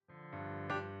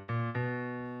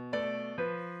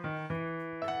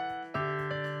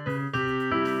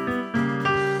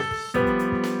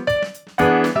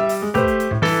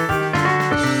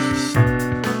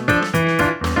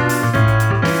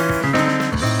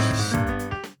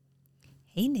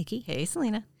Hey, Nikki. Hey,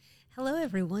 Selena. Hello,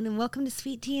 everyone, and welcome to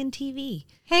Sweet Tea and TV,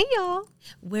 Hey, y'all.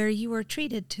 where you are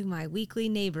treated to my weekly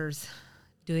neighbors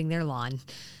doing their lawn.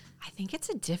 I think it's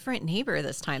a different neighbor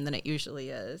this time than it usually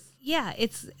is. Yeah,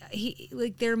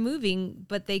 they're moving,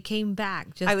 but they came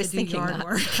back just to do yard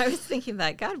work. I was thinking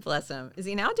that. God bless him. Is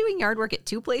he now doing yard work at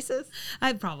two places?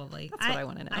 That's what I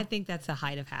want to know. I think that's a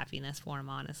height of happiness for him,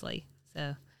 honestly.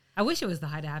 So I wish it was the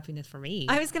height of happiness for me.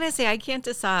 I was going to say, I can't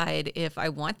decide if I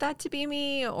want that to be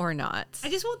me or not. I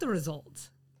just want the results.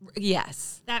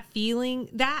 Yes. That feeling,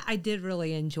 that I did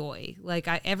really enjoy.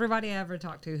 Everybody I ever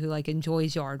talked to who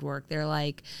enjoys yard work, they're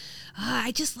like,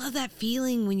 I just love that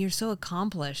feeling when you're so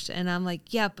accomplished. And I'm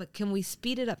like, yeah, but can we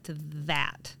speed it up to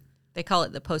that? They call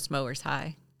it the post-mower's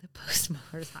high. The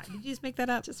post-mower's high. Did you just make that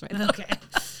up? Just made it up. Okay.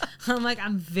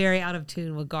 I'm very out of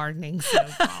tune with gardening, so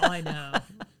for all I know.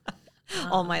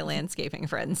 All my landscaping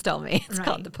friends tell me it's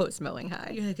called the post-mowing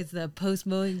high. You're like, it's the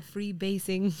post-mowing free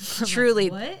basing. Truly,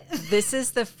 what? This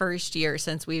is the first year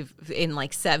since in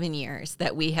 7 years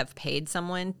that we have paid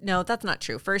someone. No, that's not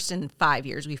true. First in 5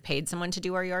 years, we've paid someone to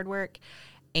do our yard work.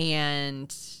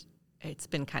 And it's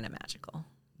been kind of magical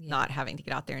not having to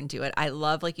get out there and do it. I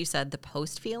love, like you said, the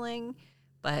post feeling.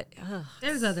 But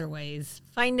there's other ways.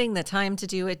 Finding the time to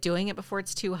do it, doing it before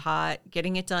it's too hot,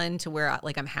 getting it done to where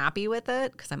I'm happy with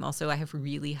it, because I have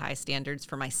really high standards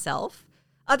for myself.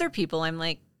 Other people, I'm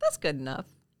like, that's good enough.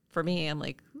 For me, I'm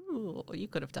like, ooh, you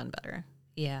could have done better.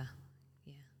 Yeah.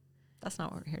 That's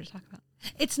not what we're here to talk about.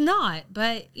 It's not,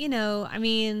 but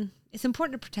it's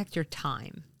important to protect your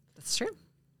time. That's true.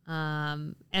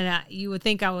 You would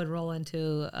think I would roll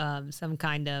into some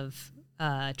kind of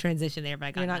transition there, but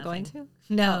I got You're not nothing. going to?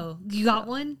 No. You got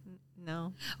one?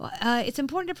 No. Well, it's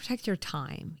important to protect your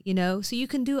time, so you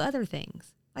can do other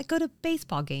things. Like go to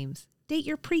baseball games. Date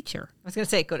your preacher. I was going to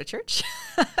say, go to church.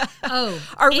 Oh.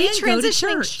 Are we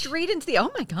transitioning straight into the,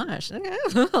 oh my gosh.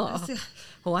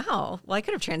 Wow. Well, I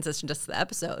could have transitioned just to the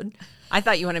episode. I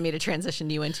thought you wanted me to transition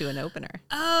you into an opener.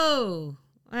 Oh.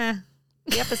 The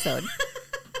episode.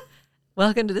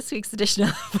 Welcome to this week's edition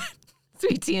of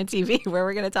Sweet Tea and TV, where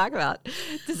we're going to talk about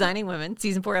Designing Women,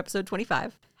 Season 4, Episode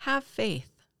 25. Have faith.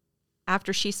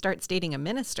 After she starts dating a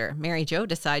minister, Mary Jo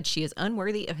decides she is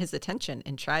unworthy of his attention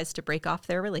and tries to break off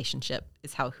their relationship,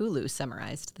 is how Hulu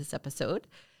summarized this episode.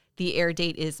 The air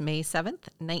date is May 7th,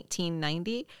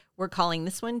 1990. We're calling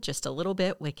this one Just a Little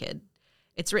Bit Wicked.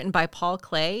 It's written by Paul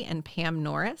Clay and Pam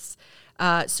Norris.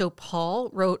 So Paul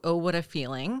wrote Oh, What a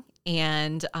Feeling,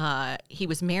 and he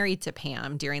was married to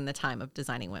Pam during the time of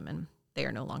Designing Women. They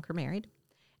are no longer married.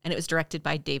 And it was directed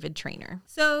by David Traynor.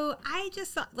 So I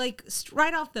just thought,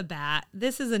 right off the bat,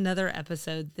 this is another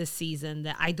episode this season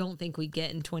that I don't think we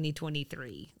get in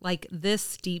 2023. This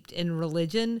steeped in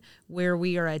religion where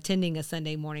we are attending a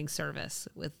Sunday morning service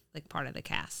with part of the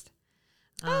cast.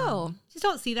 Just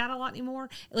don't see that a lot anymore.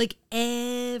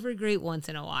 Every great once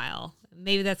in a while.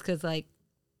 Maybe that's because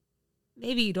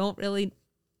maybe you don't really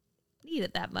need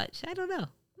it that much. I don't know.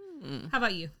 How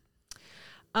about you?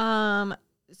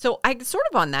 So I sort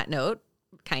of on that note,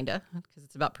 kind of, because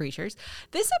it's about preachers.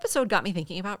 This episode got me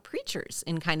thinking about preachers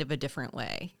in kind of a different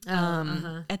way.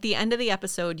 At the end of the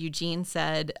episode, Eugene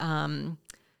said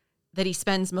that he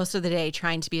spends most of the day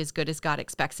trying to be as good as God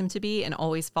expects him to be and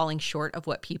always falling short of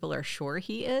what people are sure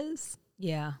he is.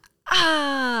 Yeah.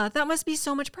 That must be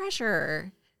so much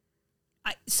pressure.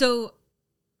 So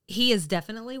he is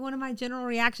definitely one of my general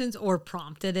reactions or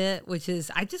prompted it, which is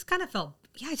I just kind of felt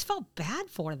bad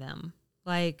for them.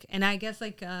 And I guess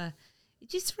you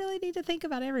just really need to think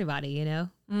about everybody,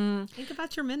 Think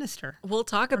about your minister. We'll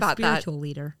talk about spiritual that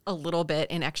leader a little bit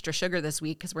in Extra Sugar this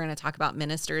week because we're going to talk about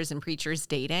ministers and preachers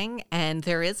dating. And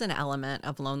there is an element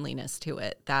of loneliness to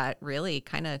it that really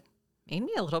kind of made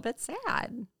me a little bit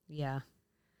sad. Yeah.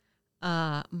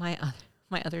 My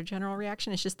other general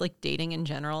reaction is just dating in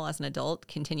general as an adult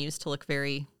continues to look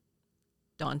very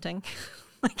daunting.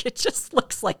 It just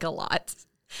looks like a lot.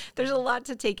 There's a lot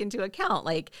to take into account,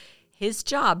 his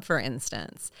job, for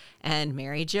instance, and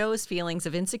Mary Jo's feelings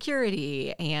of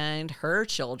insecurity and her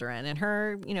children and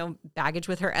her, baggage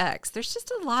with her ex. There's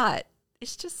just a lot.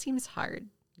 It just seems hard.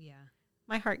 Yeah.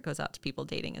 My heart goes out to people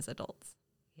dating as adults.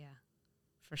 Yeah,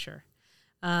 for sure.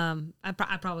 I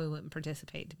probably wouldn't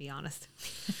participate, to be honest.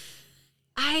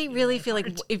 I really feel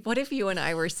what if you and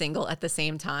I were single at the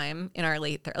same time in our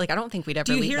late 30s? I don't think we'd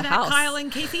ever leave the house. Do you hear that, Kyle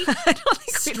and Casey? I don't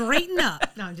think straighten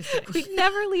up. No, I'm just kidding. We'd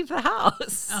never leave the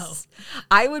house. Oh.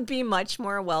 I would be much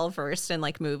more well-versed in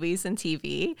movies and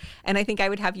TV, and I think I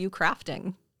would have you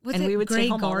crafting. We would stay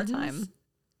home all the time.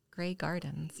 Grey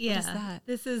Gardens. Yeah. What is that?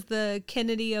 This is the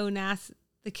Kennedy Onassis.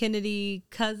 the Kennedy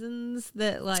cousins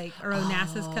that like, or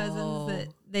Onassis cousins that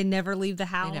they never leave the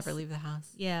house. They never leave the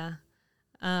house. Yeah.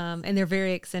 And they're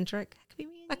very eccentric. That could be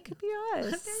me. That could be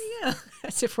us. There you go.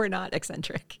 As if we're not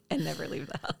eccentric and never leave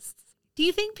the house. Do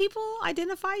you think people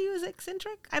identify you as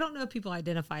eccentric? I don't know if people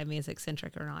identify me as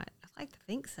eccentric or not. I like to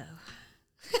think so.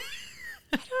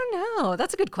 I don't know.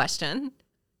 That's a good question.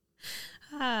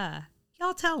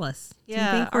 Y'all tell us. Yeah. Do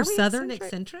you think Are we're we Southern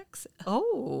eccentric? eccentrics?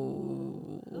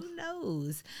 Oh. Who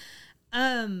knows?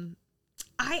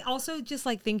 I also just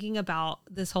like thinking about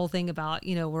this whole thing about,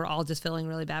 we're all just feeling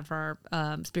really bad for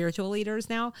our spiritual leaders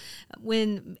now.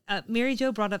 When Mary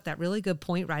Jo brought up that really good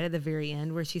point right at the very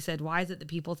end where she said, why is it that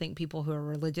people think people who are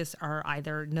religious are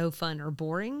either no fun or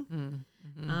boring?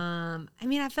 Mm-hmm. I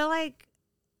mean, I feel like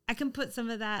I can put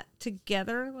some of that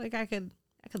together. Like I could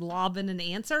lob in an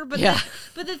answer, but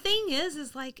but the thing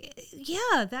is like,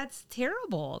 yeah, that's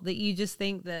terrible that you just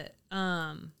think that,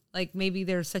 like maybe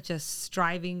there's such a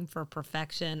striving for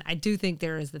perfection. I do think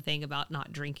there is the thing about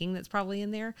not drinking that's probably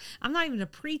in there. I'm not even a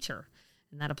preacher,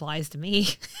 and that applies to me.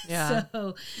 Yeah.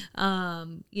 So, I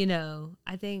don't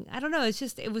know.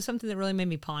 It was something that really made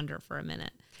me ponder for a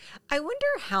minute. I wonder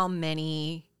how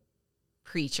many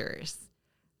preachers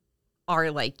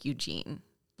are like Eugene.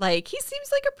 Like, he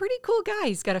seems like a pretty cool guy.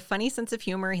 He's got a funny sense of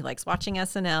humor. He likes watching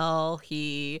SNL.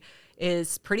 He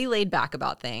is pretty laid back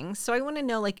about things. So I want to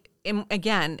know, like,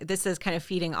 again, this is kind of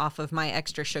feeding off of my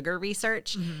extra sugar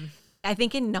research. Mm-hmm. I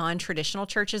think in non-traditional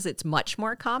churches, it's much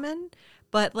more common.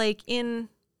 But like in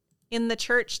the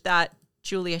church that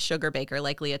Julia Sugarbaker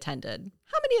likely attended,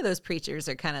 how many of those preachers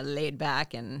are kind of laid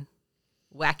back and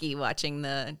wacky watching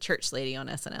the church lady on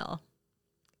SNL?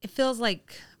 It feels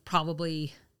like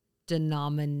probably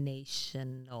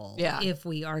denominational. Yeah. If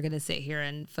we are going to sit here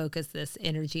and focus this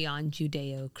energy on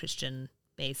Judeo-Christian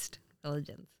based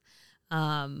religions.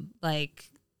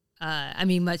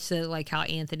 Much to like how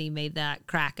Anthony made that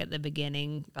crack at the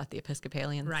beginning. About the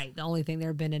Episcopalians. Right. The only thing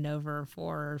they're bending over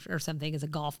for or something is a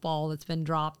golf ball that's been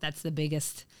dropped. That's the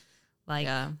biggest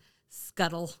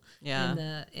scuttle.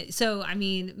 Yeah. So, I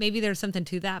mean, maybe there's something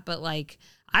to that, but like,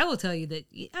 I will tell you that,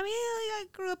 I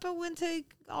grew up, I went to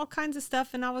all kinds of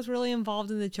stuff, and I was really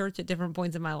involved in the church at different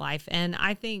points in my life. And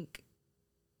I think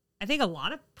a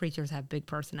lot of preachers have big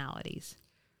personalities.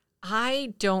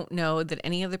 I don't know that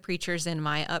any of the preachers in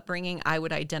my upbringing I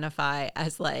would identify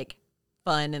as like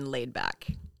fun and laid back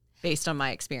based on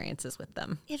my experiences with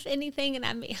them. If anything, and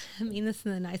I mean this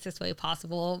in the nicest way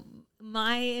possible,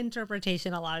 my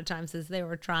interpretation a lot of times is they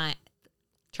were trying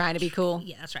to be cool.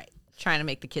 Yeah, that's right. Trying to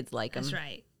make the kids like them. That's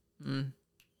right.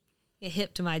 Get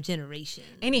hip to my generation.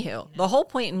 Anywho, the whole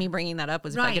point in me bringing that up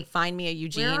was if I could find me a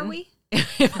Eugene. Where are we?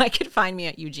 If I could find me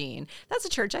at Eugene, that's a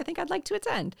church I think I'd like to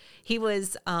attend. He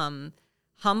was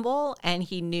humble, and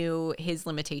he knew his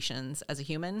limitations as a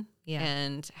human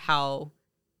and how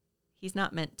he's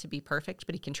not meant to be perfect,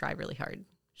 but he can try really hard.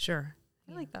 Sure.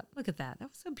 I like that. Look at that. That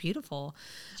was so beautiful.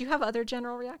 Do you have other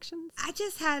general reactions? I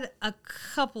just had a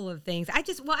couple of things.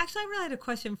 Actually, I really had a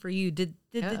question for you. Did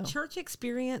the church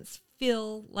experience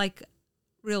feel like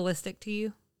realistic to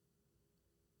you?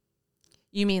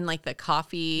 You mean like the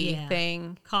coffee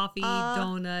thing? Coffee,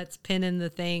 donuts, pinning the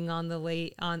thing on the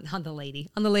lady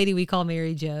we call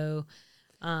Mary Jo.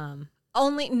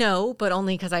 Only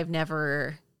because I've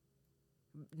never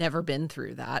been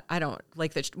through that. I don't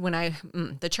like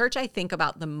the church I think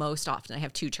about the most often. I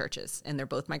have two churches, and they're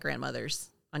both my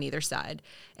grandmother's on either side.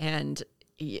 And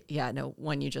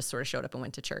one you just sort of showed up and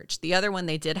went to church. The other one,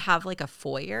 they did have like a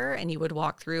foyer, and you would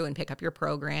walk through and pick up your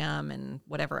program and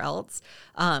whatever else.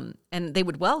 And they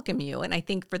would welcome you. And I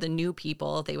think for the new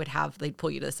people, they'd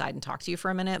pull you to the side and talk to you for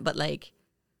a minute. But like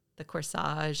the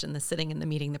corsage and the sitting in the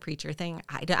meeting the preacher thing,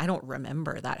 I don't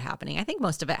remember that happening. I think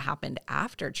most of it happened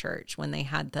after church when they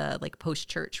had the like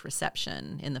post-church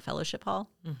reception in the fellowship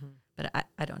hall. Mm-hmm. But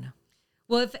I don't know.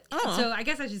 Well, so I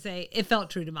guess I should say it felt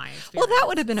true to my experience. Well, that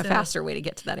would have been a faster way to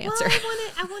get to that answer. Well,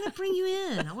 I want to bring you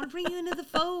in. I want to bring you into the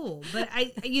fold. But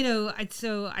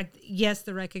yes,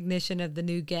 the recognition of the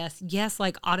new guest. Yes,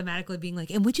 like automatically being like,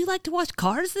 and would you like to watch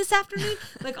Cars this afternoon?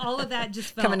 Like all of that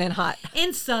just felt coming in hot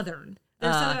and Southern.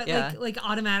 Like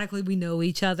automatically we know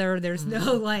each other. There's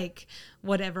no like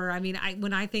whatever. I mean,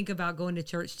 when I think about going to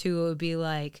church too, it would be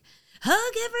like,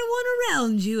 hug everyone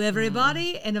around you,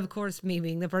 everybody. And of course, me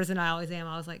being the person I always am,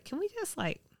 I was like, can we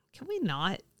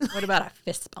not? What about a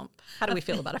fist bump? How do we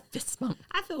feel about a fist bump?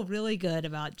 I feel really good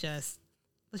about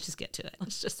let's just get to it.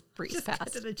 Let's just breeze past.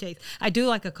 Get to the chase. I do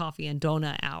like a coffee and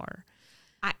donut hour.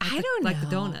 I don't know. Like the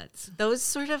donuts. Those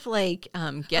sort of like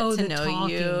get to the know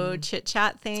you, talking. chit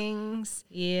chat things.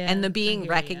 Yeah. And the I being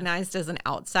hear ya. recognized as an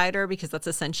outsider, because that's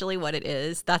essentially what it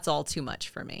is. That's all too much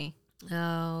for me.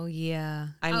 Oh, yeah.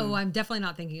 I'm definitely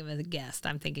not thinking of it as a guest.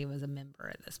 I'm thinking of it as a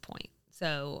member at this point.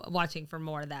 So watching for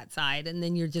more of that side. And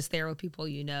then you're just there with people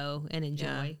you know and enjoy.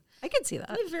 Yeah, I can see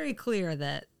that. I'm very clear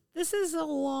that this is a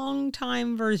long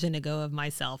time version ago of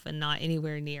myself and not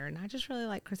anywhere near. And I just really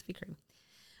like Krispy Kreme.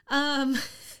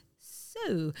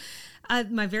 So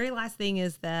my very last thing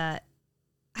is that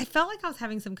I felt like I was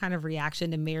having some kind of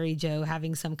reaction to Mary Jo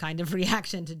having some kind of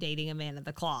reaction to dating a man of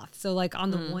the cloth. So like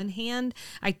on the one hand,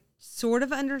 I sort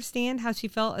of understand how she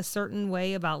felt a certain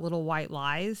way about Little White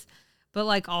Lies, but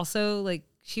like also like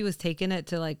she was taking it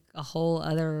to like a whole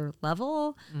other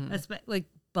level. Like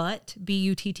butt,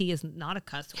 B-U-T-T is not a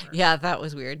cuss word. Yeah, that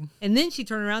was weird. And then she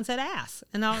turned around and said ass.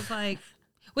 And I was like,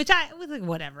 which I was like,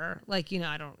 whatever. Like,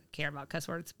 I don't care about cuss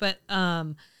words. But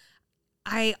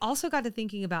I also got to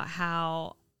thinking about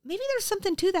how maybe there's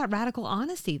something to that radical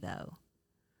honesty, though.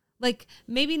 Like,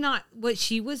 maybe not what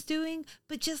she was doing,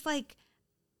 but just like,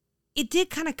 it did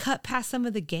kind of cut past some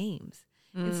of the games.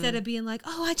 Instead of being like,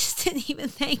 oh, I just didn't even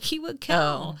think he would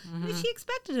call. I mean, she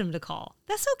expected him to call.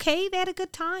 That's okay. They had a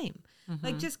good time.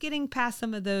 Like, just getting past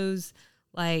some of those,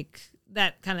 like,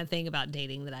 that kind of thing about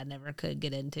dating that I never could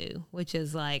get into, which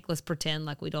is like, let's pretend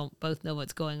like we don't both know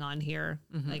what's going on here,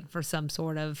 like for some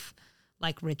sort of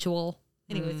like ritual.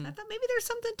 Anyways, I thought maybe there's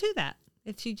something to that.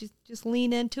 If you just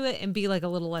lean into it and be like a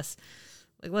little less,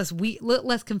 like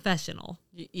less confessional.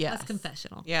 Yeah. Less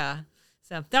confessional. Yeah.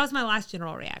 So that was my last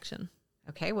general reaction.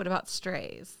 Okay. What about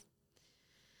strays?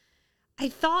 I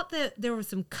thought that there were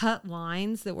some cut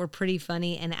lines that were pretty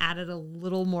funny and added a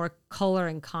little more color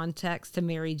and context to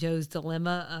Mary Jo's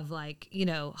dilemma of like,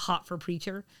 hot for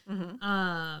preacher.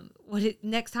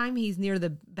 Next time he's near the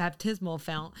baptismal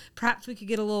fount, perhaps we could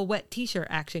get a little wet t-shirt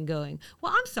action going.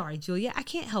 Well, I'm sorry, Julia, I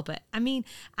can't help it. I mean,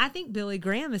 I think Billy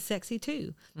Graham is sexy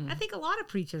too. I think a lot of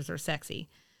preachers are sexy.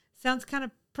 Sounds kind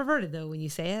of perverted though when you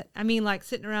say it. I mean, like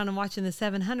sitting around and watching the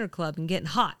 700 Club and getting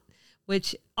hot.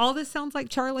 Which all this sounds like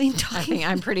Charlene talking.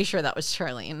 I'm pretty sure that was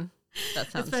Charlene.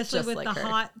 That sounds especially just with like the her.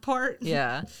 hot part.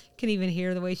 Yeah, can even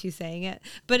hear the way she's saying it.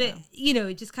 But it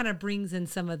just kind of brings in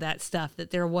some of that stuff that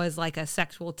there was like a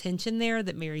sexual tension there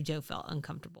that Mary Jo felt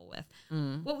uncomfortable with.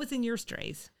 What was in your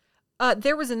strays?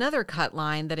 There was another cut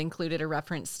line that included a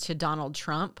reference to Donald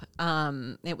Trump.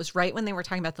 It was right when they were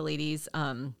talking about the ladies.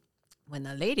 When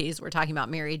the ladies were talking about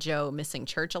Mary Jo missing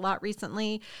church a lot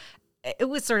recently. It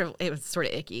was sort of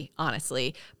icky,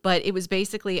 honestly, but it was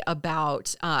basically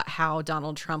about how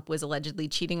Donald Trump was allegedly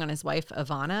cheating on his wife,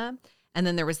 Ivana. And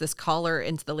then there was this caller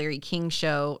into the Larry King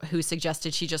show who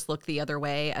suggested she just look the other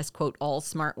way, as, quote, all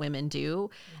smart women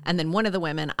do. And then one of the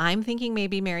women, I'm thinking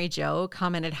maybe Mary Jo,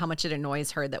 commented how much it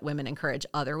annoys her that women encourage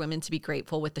other women to be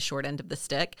grateful with the short end of the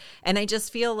stick. And I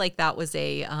just feel like that was I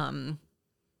think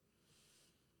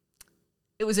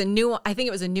it was a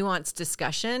nuanced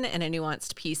discussion and a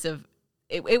nuanced piece of.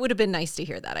 It would have been nice to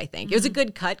hear that, I think. It was a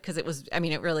good cut because it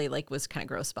really was kind of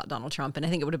gross about Donald Trump. And I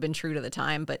think it would have been true to the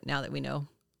time. But now that we know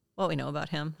what we know about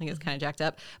him, I think it's kind of jacked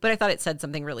up. But I thought it said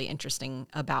something really interesting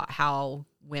about how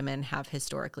women have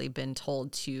historically been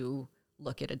told to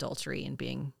look at adultery and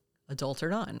being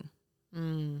adultered on.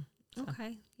 So.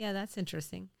 Okay. Yeah, that's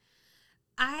interesting.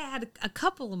 I had a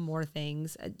couple of more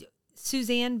things.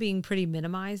 Suzanne being pretty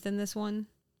minimized in this one.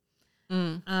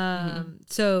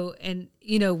 So, and,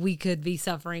 we could be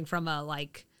suffering from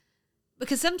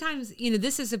because sometimes,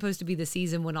 this is supposed to be the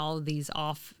season when all of these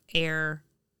off air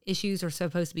issues are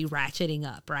supposed to be ratcheting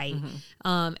up. Right.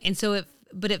 And so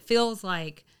it feels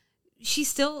like she's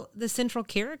still the central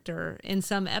character in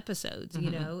some episodes,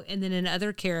 and then in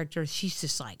other characters, she's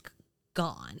just like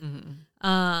gone.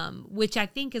 Which I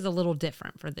think is a little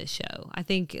different for this show. I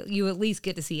think you at least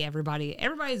get to see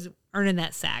everybody's earning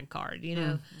that SAG card,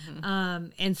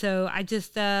 and so I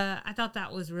just I thought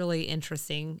that was really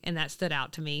interesting and that stood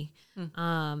out to me.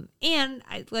 And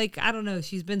I don't know,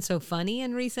 she's been so funny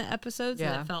in recent episodes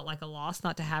that it felt like a loss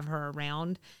not to have her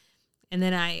around. And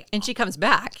then she comes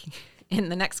back in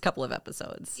the next couple of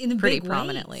episodes in pretty big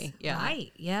prominently. Ways. Yeah.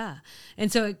 Right. Yeah.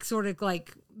 And so it sort of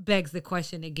begs the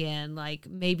question again,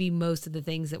 maybe most of the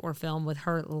things that were filmed with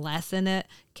her less in it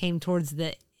came towards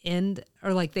the end,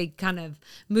 or they kind of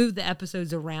moved the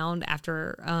episodes around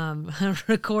after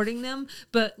recording them.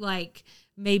 But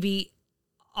maybe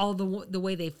all the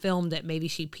way they filmed it, maybe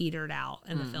she petered out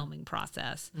in the filming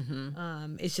process.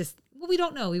 It's just, we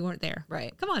don't know. We weren't there.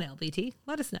 Right. Come on, LBT.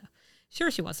 Let us know. Sure,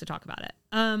 she wants to talk about it.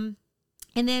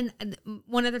 And then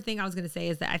one other thing I was going to say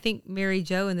is that I think Mary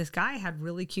Jo and this guy had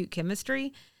really cute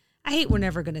chemistry. I hate we're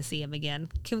never going to see him again.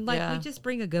 Can we just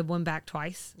bring a good one back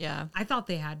twice? Yeah. I thought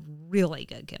they had really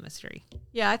good chemistry.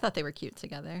 Yeah, I thought they were cute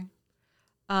together.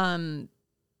 The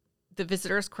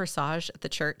visitors' corsage at the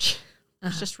church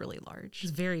was just really large.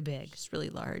 It's very big. Just really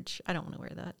large. I don't want to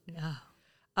wear that. No.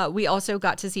 We also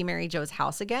got to see Mary Jo's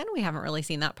house again. We haven't really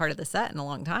seen that part of the set in a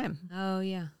long time. Oh,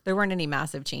 yeah. There weren't any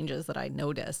massive changes that I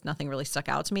noticed. Nothing really stuck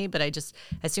out to me, but I just,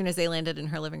 as soon as they landed in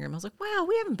her living room, I was like, wow,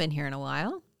 we haven't been here in a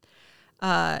while.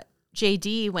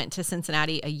 JD went to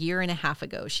Cincinnati a year and a half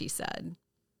ago, she said.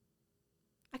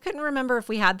 I couldn't remember if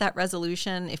we had that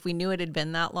resolution, if we knew it had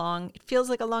been that long. It feels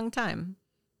like a long time,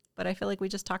 but I feel like we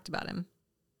just talked about him.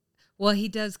 Well, he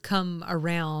does come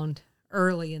around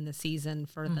early in the season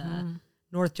for the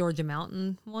North Georgia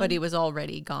Mountain one. But he was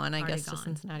already gone, I guess, to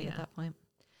Cincinnati at that point.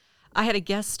 I had a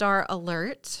guest star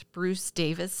alert, Bruce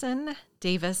Davison,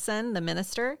 the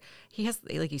minister. He has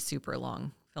he's super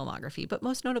long filmography, but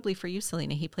most notably for you,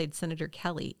 Selena, he played Senator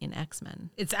Kelly in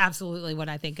X-Men. It's absolutely what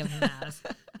I think of him as.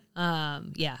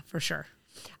 Yeah, for sure.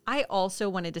 I also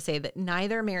wanted to say that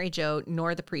neither Mary Jo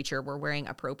nor the preacher were wearing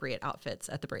appropriate outfits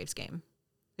at the Braves game.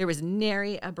 There was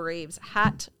nary a Braves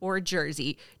hat or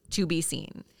jersey to be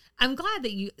seen. I'm glad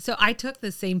that so I took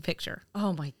the same picture.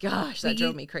 Oh my gosh, that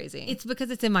drove me crazy. It's because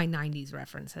it's in my 90s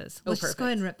references. Let's just go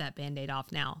ahead and rip that Band-Aid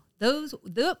off now.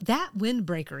 That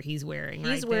windbreaker he's wearing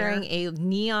He's wearing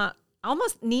a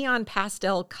almost neon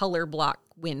pastel color block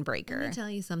windbreaker. Let me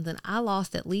tell you something. I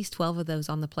lost at least 12 of those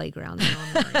on the playground in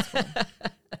elementary school.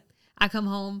 I come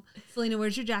home. Selena,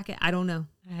 where's your jacket? I don't know.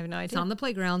 I have no idea. It's on the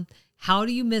playground. How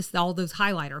do you miss all those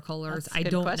highlighter colors? That's a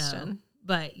good question. Know.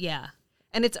 But yeah.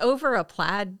 And it's over a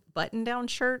plaid button-down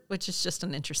shirt, which is just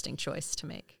an interesting choice to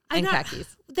make. And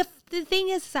khakis. The thing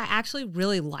is, I actually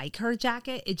really like her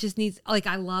jacket. It just needs,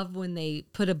 I love when they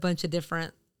put a bunch of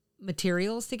different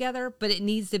materials together, but it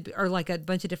needs to be, or like a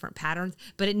bunch of different patterns,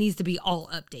 but it needs to be all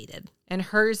updated. And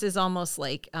hers is almost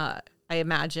like, I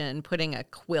imagine putting a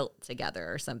quilt together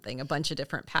or something, a bunch of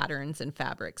different patterns and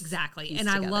fabrics. Exactly. And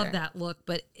I love that look,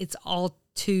 but it's all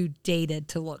too dated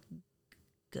to look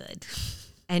good.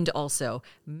 And also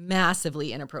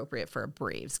massively inappropriate for a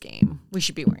Braves game. We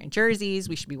should be wearing jerseys.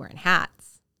 We should be wearing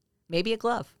hats. Maybe a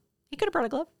glove. He could have brought a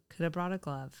glove. Could have brought a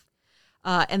glove.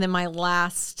 And then my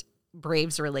last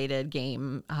Braves-related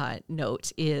game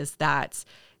note is that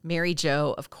Mary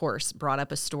Jo, of course, brought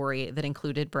up a story that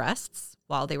included breasts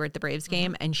while they were at the Braves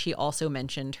game, and she also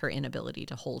mentioned her inability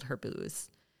to hold her booze.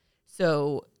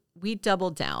 So we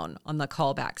doubled down on the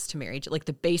callbacks to Mary Jo, like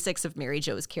the basics of Mary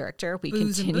Jo's character. We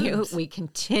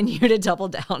continue to double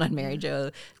down on Mary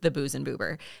Jo, the booze and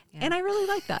boober. Yeah. And I really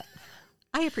like that.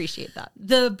 I appreciate that.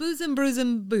 The booze and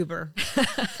bruising boober.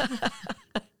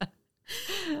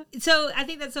 So I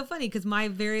think that's so funny because my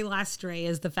very last stray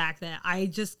is the fact that I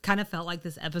just kind of felt like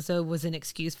this episode was an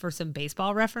excuse for some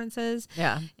baseball references.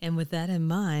 Yeah. And with that in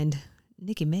mind,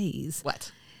 Nikki Mays.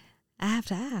 What? I have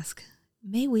to ask,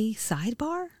 may we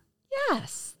sidebar?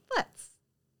 Yes, let's.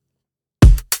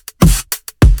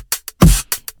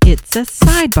 It's a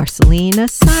sidebar, Selena,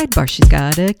 sidebar. She's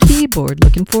got a keyboard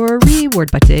looking for a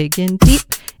reward by digging deep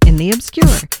in the obscure,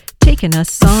 taking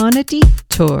us on a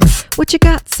detour. What you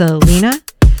got, Selena?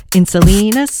 In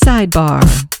Selena's sidebar.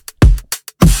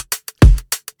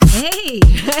 Hey.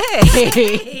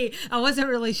 I wasn't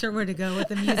really sure where to go with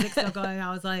the music still going.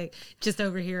 I was like just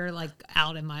over here, like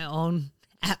out in my own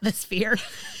atmosphere.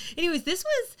 Anyways, this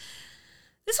was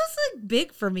like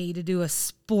big for me to do a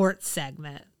sports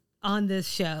segment on this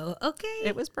show. Okay.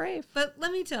 It was brave. But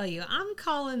let me tell you, I'm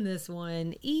calling this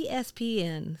one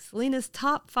ESPN, Selena's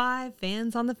top 5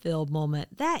 fans on the field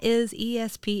moment. That is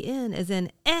ESPN as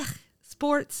in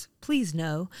sports, please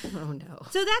no. Oh no.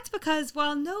 So that's because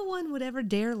while no one would ever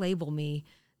dare label me,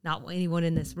 not anyone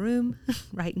in this room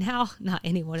right now, not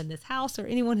anyone in this house, or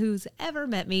anyone who's ever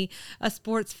met me, a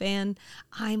sports fan,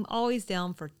 I'm always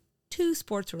down for 2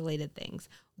 sports-related things.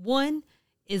 One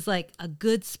is like a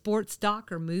good sports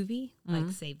doc or movie,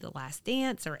 like Save the Last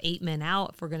Dance or 8 Men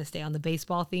Out, if we're going to stay on the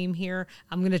baseball theme here.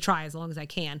 I'm going to try as long as I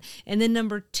can. And then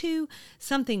number 2,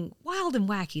 something wild and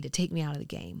wacky to take me out of the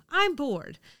game. I'm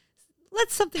bored. Let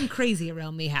something crazy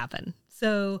around me happen.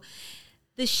 So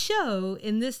the show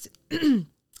in this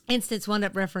instance wound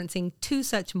up referencing 2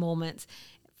 such moments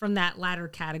from that latter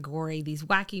category, these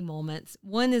wacky moments.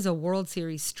 One is a World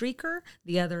Series streaker.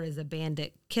 The other is a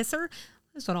bandit kisser.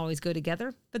 Those don't always go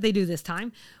together, but they do this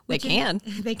time. They can.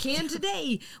 They can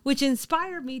today, which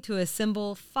inspired me to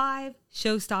assemble 5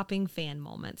 show-stopping fan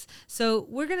moments. So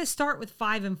we're going to start with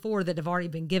 5 and 4 that have already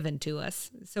been given to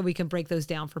us, so we can break those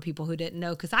down for people who didn't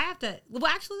know. Because I have to. Well,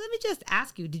 actually, let me just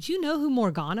ask you: did you know who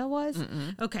Morgana was?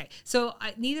 Mm-mm. Okay, so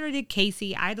neither did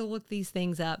Casey. I had to look these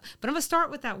things up, but I'm going to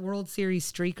start with that World Series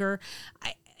streaker.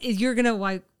 You're going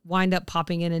to wind up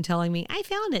popping in and telling me, I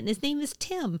found it, and his name is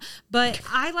Tim. But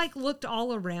I looked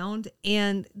all around,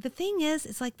 and the thing is,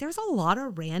 it's there's a lot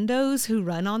of randos who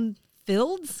run on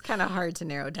fields. It's kind of hard to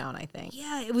narrow down, I think.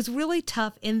 Yeah, it was really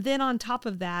tough. And then on top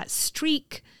of that,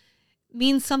 streak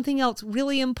means something else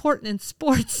really important in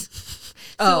sports.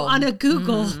 So on a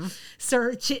Google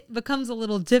search, it becomes a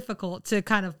little difficult to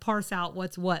kind of parse out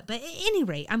what's what. But at any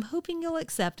rate, I'm hoping you'll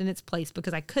accept in its place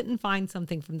because I couldn't find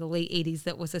something from the late 80s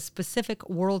that was a specific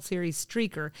World Series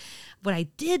streaker. What I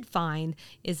did find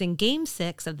is in Game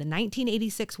 6 of the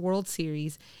 1986 World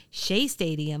Series, Shea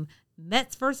Stadium,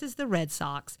 Mets versus the Red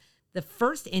Sox, the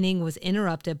first inning was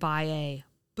interrupted by a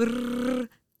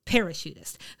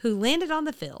parachutist who landed on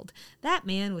the field. That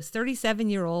man was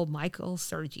 37-year-old Michael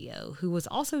Sergio, who was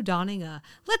also donning a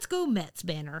Let's Go Mets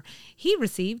banner. He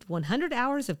received 100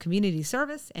 hours of community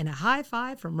service and a high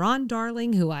five from Ron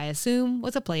Darling, who I assume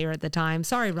was a player at the time.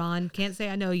 Sorry, Ron, can't say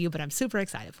I know you, but I'm super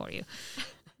excited for you.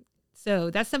 So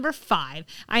that's number 5.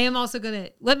 I am also going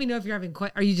to let me know if you're having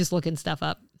are you just looking stuff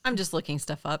up? I'm just looking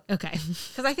stuff up. Okay.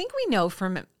 Because I think we know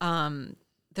from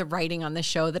the writing on the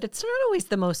show that it's not always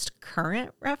the most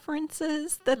current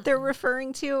references that they're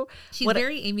referring to. She's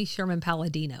very Amy Sherman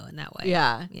Palladino in that way.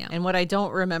 Yeah. Yeah. And what I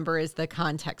don't remember is the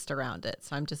context around it.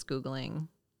 So I'm just Googling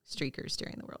streakers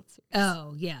during the World Series.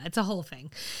 Oh, yeah. It's a whole thing.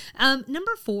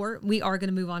 Number 4, we are going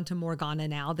to move on to Morgana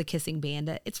now, the kissing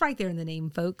bandit. It's right there in the name,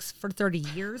 folks, for 30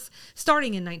 years, starting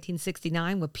in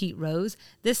 1969 with Pete Rose.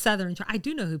 This Southern I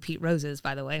do know who Pete Rose is,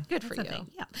 by the way. Good for you.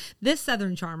 Yeah. This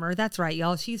Southern charmer, that's right,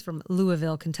 y'all. She's from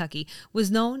Louisville, Kentucky, was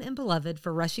known and beloved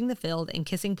for rushing the field and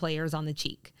kissing players on the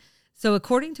cheek. So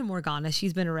according to Morgana,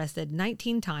 she's been arrested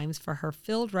 19 times for her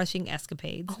field rushing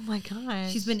escapades. Oh my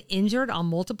gosh. She's been injured on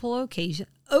multiple occasions.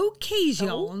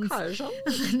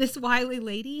 This wily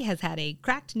lady has had a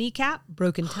cracked kneecap,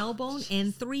 broken tailbone,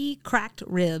 and 3 cracked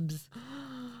ribs.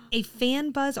 A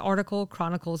Fan Buzz article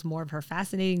chronicles more of her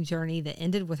fascinating journey that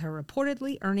ended with her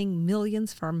reportedly earning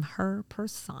millions from her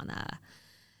persona.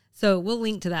 So we'll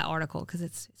link to that article because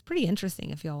it's pretty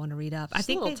interesting if y'all want to read up. I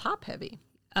think a little top heavy.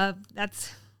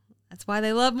 That's why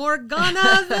they love Morgana,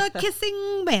 the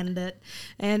kissing bandit.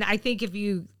 And I think if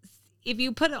you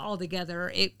put it all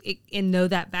together and know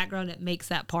that background, it makes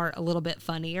that part a little bit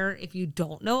funnier. If you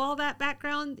don't know all that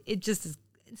background, it just is.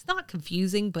 It's not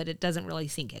confusing, but it doesn't really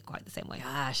sink in quite the same way.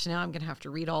 Gosh, now I'm going to have to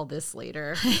read all this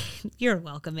later. You're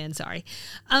welcome, man. Sorry.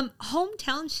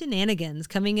 Hometown shenanigans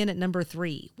coming in at number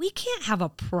 3. We can't have a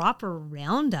proper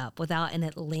roundup without an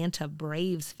Atlanta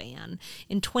Braves fan.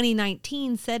 In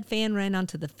 2019, said fan ran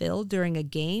onto the field during a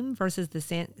game versus the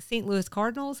St. Louis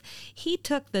Cardinals. He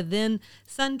took the then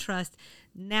SunTrust,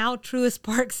 now Truist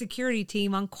Park security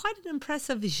team on quite an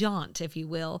impressive jaunt, if you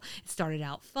will. It started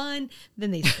out fun,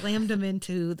 then they slammed him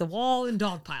into the wall and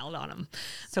dogpiled on him.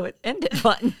 So it ended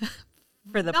fun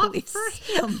for the Not police. for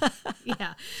him.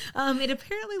 Yeah. It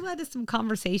apparently led to some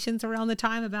conversations around the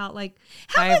time about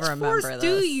how much force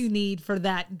do you need for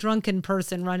that drunken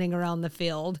person running around the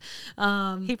field?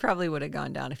 He probably would have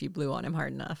gone down if you blew on him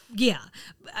hard enough. Yeah.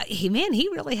 He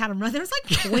really had him run. There was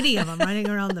 20 of them running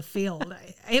around the field.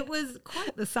 It was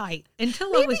quite the sight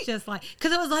until it was just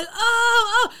because it was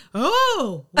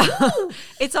oh.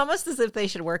 It's almost as if they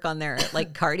should work on their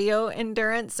cardio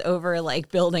endurance over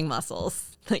building muscles.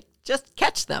 Just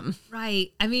catch them.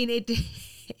 Right. I mean,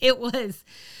 it was,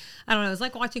 I don't know, it was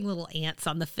like watching little ants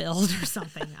on the field or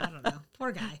something. I don't know.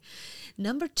 Poor guy.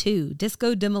 Number 2,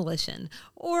 Disco Demolition,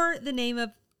 or the name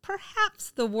of perhaps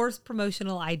the worst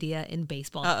promotional idea in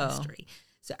baseball history.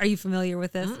 So are you familiar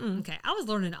with this? Mm-mm. Okay. I was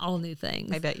learning all new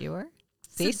things. I bet you were.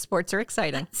 See, sports are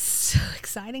exciting. So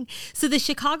exciting. So the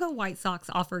Chicago White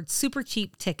Sox offered super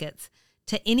cheap tickets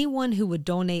to anyone who would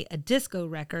donate a disco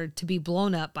record to be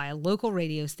blown up by a local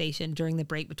radio station during the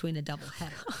break between a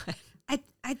doubleheader.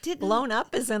 I didn't blown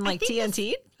up as in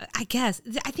TNT? I guess.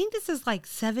 I think this is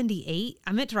 78.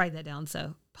 I meant to write that down,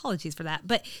 so apologies for that.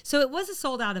 But so it was a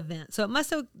sold out event. So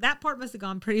that part must have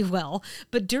gone pretty well.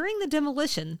 But during the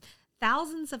demolition,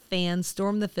 thousands of fans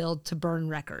stormed the field to burn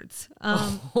records.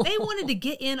 They wanted to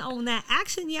get in on that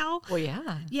action, y'all. Well,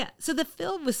 yeah. Yeah. So the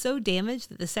field was so damaged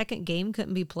that the second game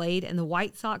couldn't be played, and the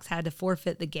White Sox had to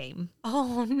forfeit the game.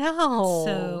 Oh, no.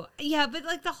 So, yeah, but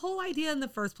like the whole idea in the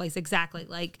first place, exactly.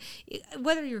 Like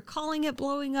whether you're calling it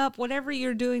blowing up, whatever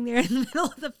you're doing there in the middle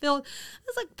of the field,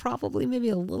 it's like probably maybe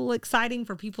a little exciting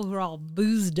for people who are all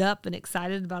boozed up and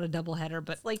excited about a doubleheader.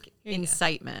 But It's like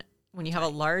incitement. When you have a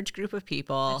large group of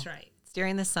people. That's right. It's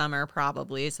during the summer,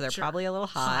 probably. So they're probably a little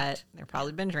hot. They've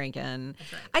probably been drinking.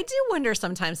 That's right. I do wonder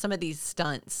sometimes some of these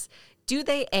stunts, do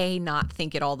they A, not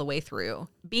think it all the way through?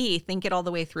 B, think it all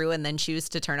the way through and then choose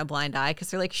to turn a blind eye?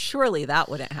 Because they're like, surely that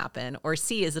wouldn't happen. Or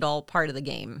C, is it all part of the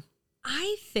game?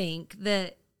 I think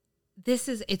that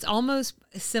it's almost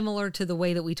similar to the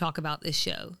way that we talk about this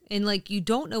show. And like, you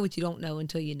don't know what you don't know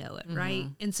until you know it, right?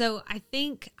 And so I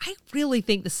really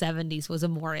think the 70s was a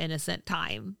more innocent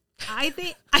time. I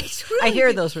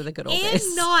hear those were the good old days.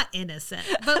 And not innocent.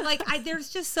 But like, there's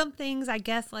just some things, I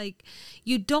guess, like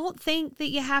you don't think that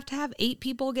you have to have 8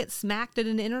 people get smacked at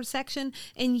an intersection.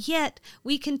 And yet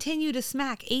we continue to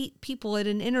smack 8 people at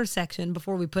an intersection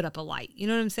before we put up a light. You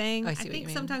know what I'm saying? I think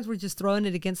sometimes we're just throwing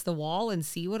it against the wall and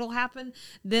see what'll happen.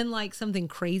 Then like something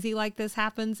crazy like this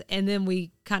happens. And then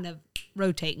we kind of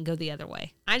rotate and go the other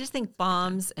way. I just think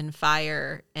bombs and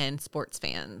fire and sports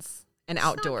fans and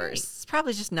outdoors. It's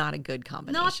probably just not a good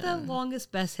combination. Not the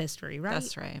longest, best history, right?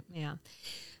 That's right. Yeah.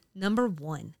 Number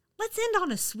 1. Let's end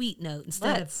on a sweet note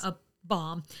instead of a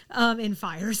bomb and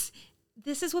fires.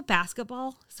 This is with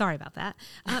basketball. Sorry about that.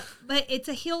 But it's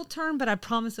a heel turn, but I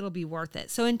promise it'll be worth it.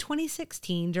 So in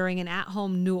 2016, during an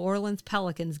at-home New Orleans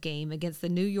Pelicans game against the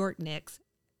New York Knicks,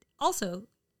 also,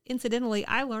 incidentally,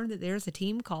 I learned that there's a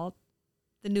team called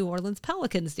the New Orleans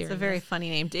Pelicans. It's a very funny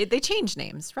name. They changed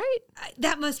names, right?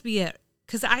 That must be it.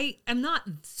 Because I am not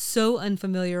so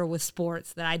unfamiliar with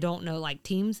sports that I don't know like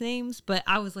teams' names, but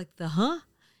I was like,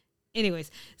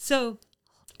 Anyways, so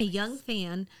a young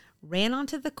fan ran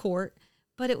onto the court,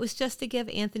 but it was just to give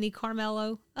Anthony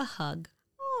Carmelo a hug.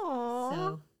 Aww.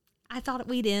 So I thought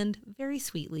we'd end very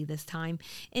sweetly this time.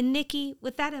 And Nikki,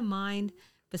 with that in mind,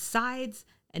 besides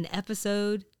an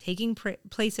episode taking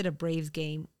place at a Braves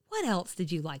game, what else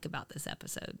did you like about this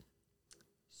episode?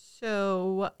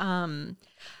 So,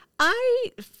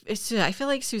 I feel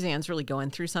like Suzanne's really going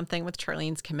through something with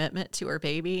Charlene's commitment to her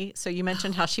baby. So you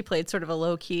mentioned how she played sort of a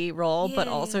low-key role, but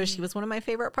also she was one of my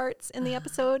favorite parts in the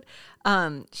episode.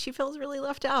 She feels really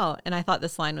left out, and I thought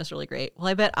this line was really great. Well,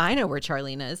 I bet I know where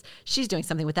Charlene is. She's doing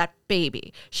something with that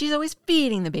baby. She's always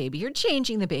feeding the baby or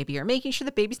changing the baby or making sure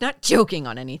the baby's not choking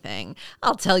on anything.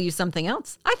 I'll tell you something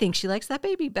else. I think she likes that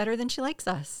baby better than she likes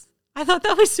us. I thought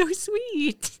that was so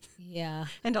sweet. Yeah.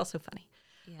 And also funny.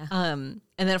 Yeah. And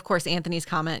then, of course, Anthony's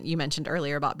comment you mentioned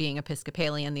earlier about being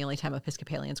Episcopalian. The only time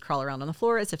Episcopalians crawl around on the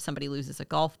floor is if somebody loses a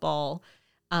golf ball.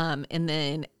 And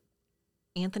then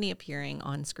Anthony appearing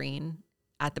on screen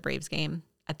at the Braves game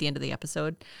at the end of the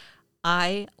episode.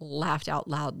 I laughed out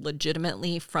loud,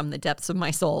 legitimately from the depths of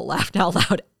my soul, laughed out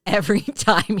loud every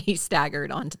time he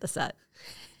staggered onto the set.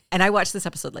 And I watched this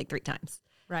episode like 3 times.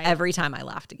 Right. Every time I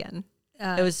laughed again.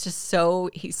 It was just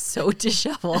he's so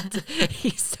disheveled.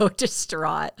 He's so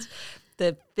distraught.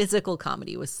 The physical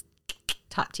comedy was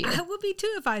top tier. I would be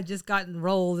too if I had just gotten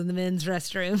rolled in the men's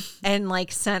restroom. And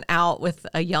like sent out with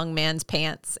a young man's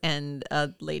pants and a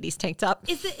lady's tank top.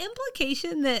 Is the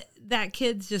implication that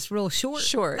kid's just real short?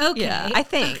 Short. Okay. Yeah, I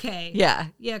think. Okay. Yeah.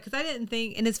 Yeah, because I didn't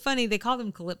think, and it's funny, they call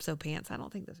them Calypso pants. I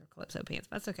don't think those are Calypso pants,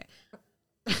 but that's okay.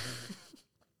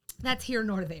 That's here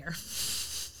nor there.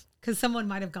 Because someone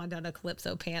might have gone down a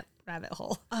Calypso pant rabbit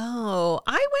hole. Oh,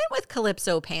 I went with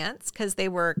Calypso pants because they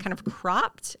were kind of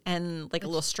cropped and like a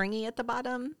little stringy at the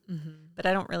bottom. Mm-hmm. But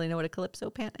I don't really know what a Calypso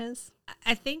pant is.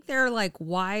 I think they're like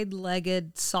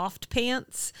wide-legged soft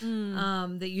pants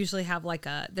that usually have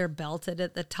they're belted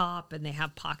at the top and they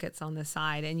have pockets on the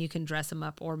side, and you can dress them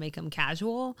up or make them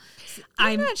casual.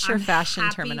 I'm not sure fashion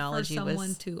happy terminology for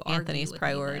was to Anthony's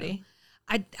priority.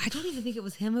 I don't even think it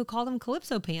was him who called them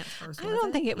Calypso pants first. I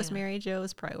don't think it was Mary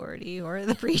Jo's priority or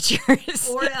the preachers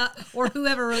or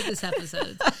whoever wrote this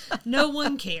episode. No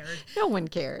one cared. No one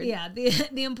cared. Yeah,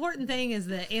 the important thing is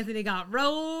that Anthony got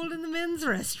rolled in the men's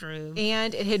restroom,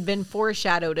 and it had been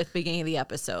foreshadowed at the beginning of the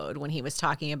episode when he was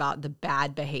talking about the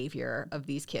bad behavior of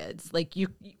these kids. Like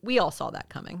we all saw that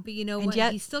coming. But you know and what?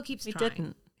 Yet he still keeps trying.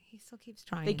 Didn't. He still keeps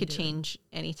trying. They could change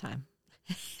anytime.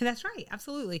 That's right.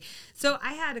 Absolutely. So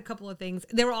I had a couple of things.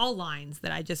 They were all lines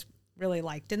that I just really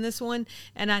liked in this one.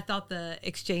 And I thought the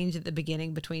exchange at the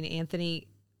beginning between Anthony,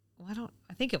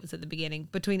 I think it was at the beginning,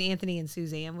 between Anthony and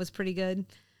Suzanne was pretty good.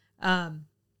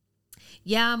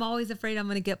 Yeah, I'm always afraid I'm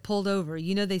going to get pulled over.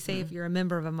 You know, they say if you're a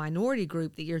member of a minority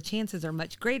group that your chances are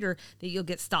much greater that you'll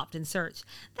get stopped and searched.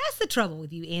 That's the trouble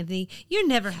with you, Anthony. You're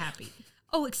never happy.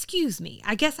 Oh, excuse me.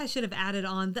 I guess I should have added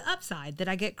on the upside that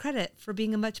I get credit for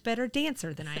being a much better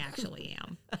dancer than I actually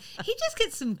am. He just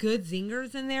gets some good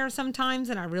zingers in there sometimes,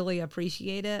 and I really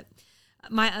appreciate it.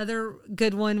 My other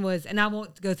good one was, and I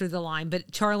won't go through the line,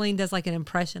 but Charlene does like an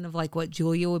impression of like what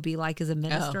Julia would be like as a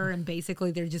minister. And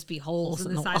basically there'd just be holes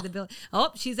in the side of the building.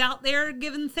 Oh, she's out there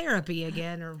giving therapy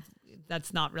again, or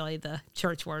that's not really the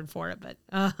church word for it, but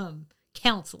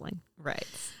counseling. Right.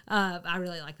 I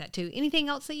really like that too. Anything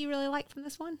else that you really like from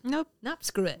this one? Nope.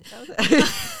 Screw it.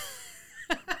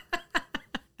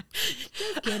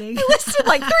 Just kidding. I listed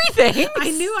like 3 things. I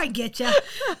knew I'd get you.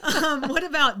 What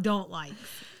about don't like?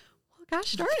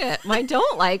 Gosh darn it. My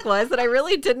don't like was that I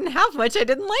really didn't have much I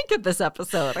didn't like at this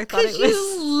episode. I thought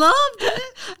you loved it.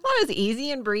 I thought it was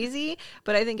easy and breezy,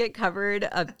 but I think it covered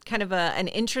a kind of an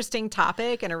interesting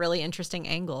topic and a really interesting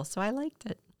angle. So I liked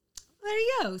it. There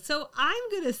you go. So I'm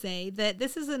going to say that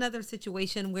this is another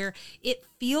situation where it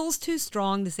feels too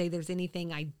strong to say there's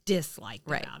anything I disliked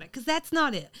about it, because that's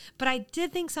not it. But I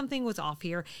did think something was off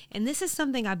here. And this is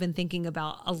something I've been thinking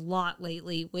about a lot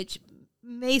lately, which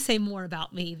may say more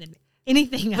about me than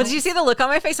anything else. But did you see the look on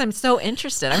my face? I'm so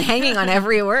interested. I'm hanging on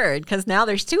every word because now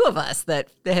there's 2 of us that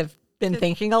have been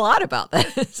thinking a lot about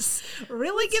this.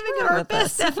 Really giving it our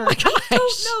best effort. Oh my gosh. I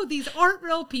don't know. These aren't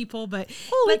real people, but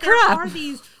crap. There are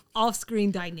these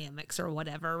off-screen dynamics or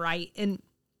whatever, right? And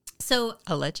so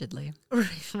allegedly.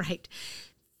 Right.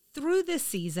 Through this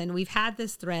season, we've had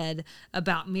this thread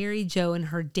about Mary Jo and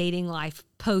her dating life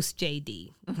post JD.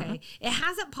 Okay. It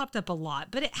hasn't popped up a lot,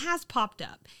 but it has popped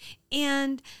up.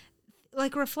 And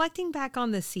like reflecting back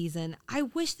on this season, I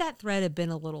wish that thread had been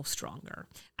a little stronger.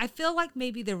 I feel like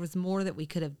maybe there was more that we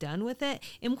could have done with it.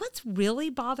 And what's really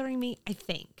bothering me, I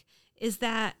think, is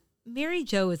that Mary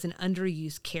Jo is an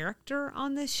underused character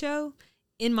on this show,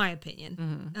 in my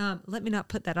opinion. Let me not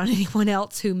put that on anyone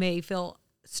else who may feel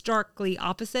starkly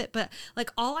opposite, but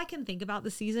like all I can think about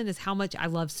the season is how much I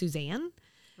love Suzanne.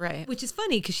 Right. Which is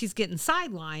funny because she's getting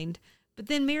sidelined, but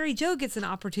then Mary Jo gets an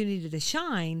opportunity to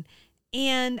shine.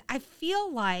 And I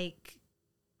feel like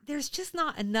there's just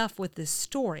not enough with this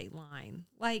storyline.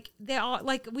 Like they all,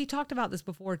 like we talked about this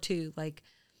before too, like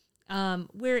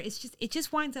where it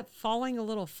just winds up falling a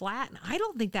little flat. And I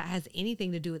don't think that has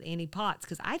anything to do with Annie Potts,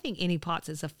 because I think Annie Potts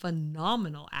is a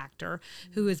phenomenal actor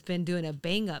who has been doing a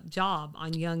bang up job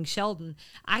on young Sheldon.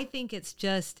 I think it's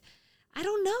just, I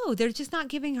don't know. They're just not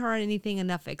giving her anything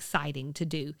enough exciting to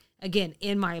do, again,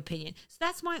 in my opinion. So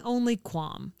that's my only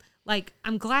qualm. Like,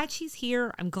 I'm glad she's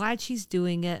here. I'm glad she's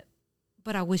doing it,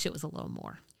 but I wish it was a little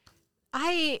more.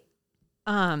 I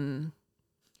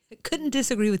couldn't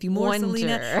disagree with you more,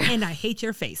 Selena, and I hate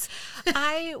your face.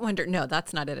 I wonder, no,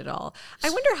 that's not it at all. I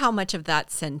wonder how much of that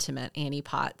sentiment Annie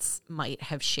Potts might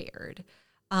have shared.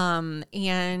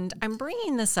 And I'm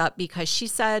bringing this up because she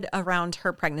said around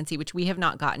her pregnancy, which we have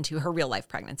not gotten to, her real life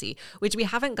pregnancy, which we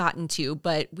haven't gotten to,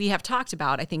 but we have talked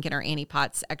about, I think in our Annie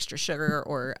Potts Extra Sugar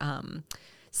or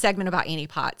segment about Annie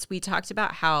Potts, we talked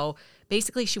about how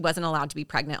basically she wasn't allowed to be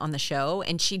pregnant on the show.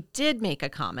 And she did make a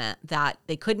comment that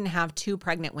they couldn't have 2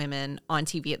 pregnant women on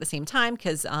TV at the same time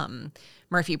because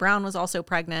Murphy Brown was also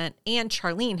pregnant and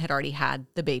Charlene had already had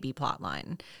the baby plot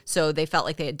line. So they felt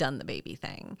like they had done the baby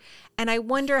thing. And I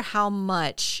wonder how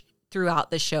much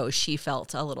throughout the show she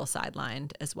felt a little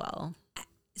sidelined as well.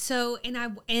 So,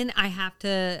 and I have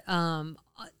to,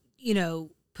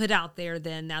 put out there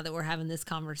then, now that we're having this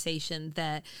conversation,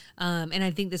 that and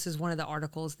I think this is one of the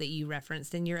articles that you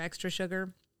referenced in your Extra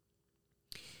Sugar.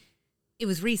 It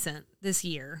was recent this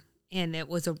year, and it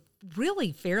was a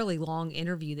really fairly long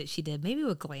interview that she did, maybe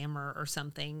with Glamour or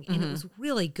something, and it was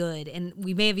really good. And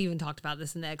we may have even talked about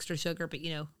this in the Extra Sugar, but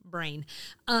brain.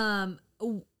 I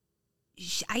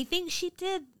think she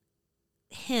did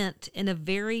hint in a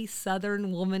very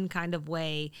Southern woman kind of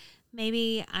way,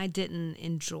 maybe I didn't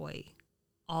enjoy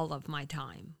all of my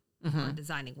time on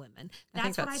Designing Women.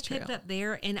 That's what I picked up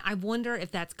there. And I wonder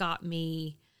if that's got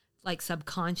me like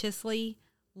subconsciously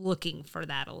looking for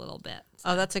that a little bit.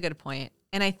 So. Oh, that's a good point.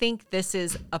 And I think this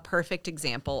is a perfect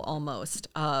example almost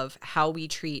of how we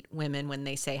treat women when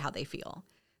they say how they feel.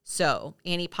 So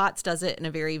Annie Potts does it in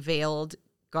a very veiled,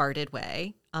 guarded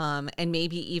way. And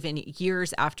maybe even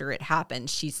years after it happened,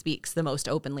 she speaks the most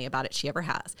openly about it she ever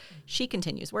has. She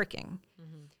continues working.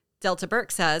 Delta Burke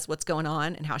says what's going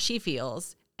on and how she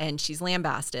feels, and she's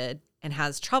lambasted and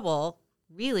has trouble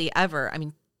really ever. I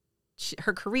mean,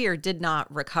 her career did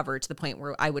not recover to the point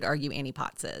where I would argue Annie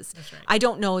Potts is. That's right. I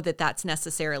don't know that that's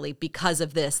necessarily because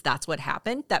of this, that's what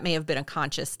happened. That may have been a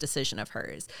conscious decision of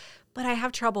hers. But I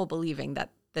have trouble believing that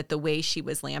the way she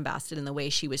was lambasted and the way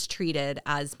she was treated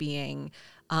as being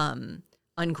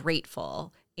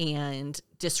ungrateful and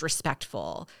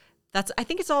disrespectful, I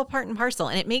think it's all part and parcel.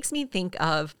 And it makes me think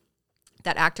of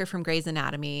that actor from Grey's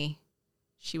Anatomy.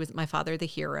 She was My Father, the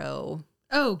Hero.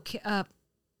 Oh,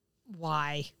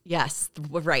 why? Yes,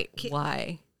 right.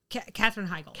 Why? Katherine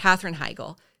Heigl. Katherine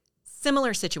Heigl.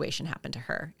 Similar situation happened to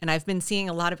her. And I've been seeing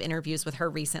a lot of interviews with her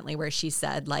recently where she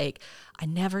said, like, I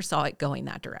never saw it going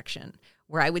that direction,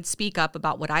 where I would speak up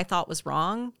about what I thought was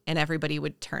wrong and everybody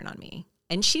would turn on me.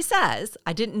 And she says,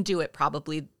 I didn't do it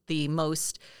probably the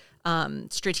most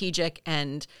strategic,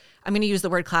 and I'm going to use the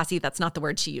word classy. That's not the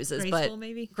word she uses, graceful, but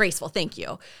maybe graceful. Thank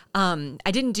you. I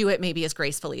didn't do it maybe as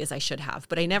gracefully as I should have,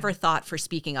 but I never thought for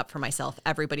speaking up for myself,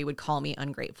 everybody would call me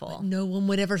ungrateful. But no one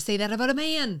would ever say that about a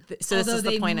man. So this is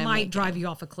the point I'm making. Might drive you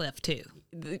off a cliff too.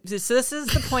 So this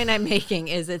is the point I'm making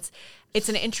is it's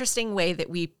an interesting way that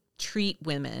we treat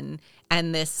women,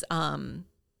 and this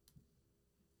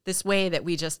way that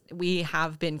we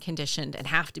have been conditioned and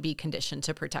have to be conditioned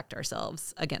to protect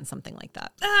ourselves against something like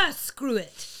that. Screw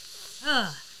it.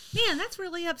 Man, that's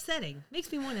really upsetting.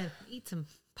 Makes me want to eat some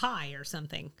pie or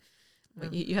something.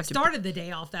 Well, you have started the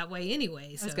day off that way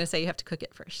anyway. I was going to say you have to cook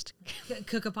it first.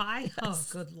 Cook a pie? Yes. Oh,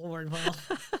 good Lord. Well,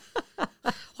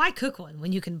 why cook one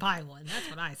when you can buy one? That's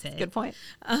what I say. Good point.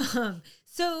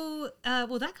 So that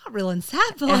got real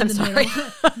insightful in the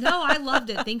middle. No, I loved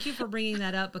it. Thank you for bringing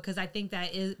that up, because I think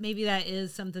that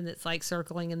is something that's like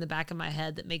circling in the back of my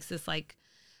head that makes this like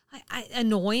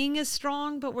annoying is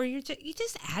strong, but where you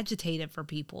just agitated it for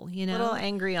people, you know, a little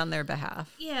angry on their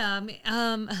behalf. Yeah.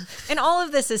 And all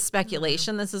of this is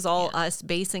speculation. This is all us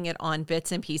basing it on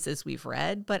bits and pieces we've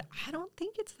read, but I don't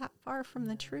think it's that far from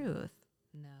the truth.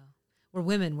 No. We're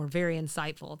women. We're very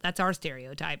insightful. That's our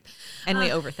stereotype. And we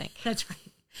overthink. That's right.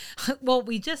 Well,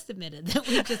 we just admitted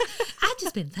that I've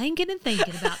just been thinking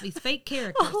about these fake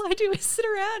characters. All I do is sit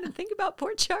around and think about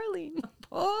poor Charlene.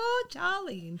 Poor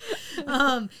Charlene.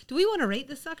 Do we want to rate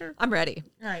this sucker? I'm ready.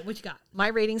 All right, what you got? My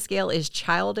rating scale is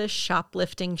childish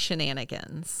shoplifting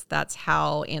shenanigans. That's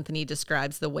how Anthony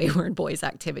describes the wayward boys'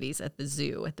 activities at the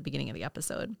zoo at the beginning of the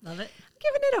episode. Love it. I'm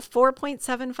giving it a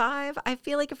 4.75. I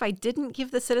feel like if I didn't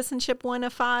give the citizenship one a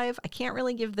 5, I can't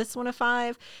really give this one a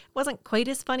 5. It wasn't quite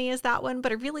as funny as that one,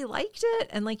 but I really liked it.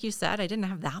 And like you said, I didn't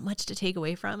have that much to take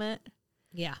away from it.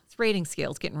 Yeah. This rating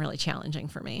scale is getting really challenging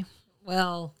for me.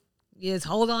 Well, yes,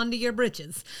 hold on to your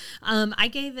britches. I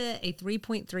gave it a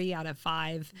 3.3 out of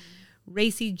 5.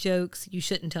 Racy jokes you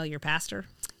shouldn't tell your pastor.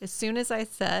 As soon as I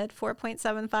said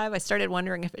 4.75, I started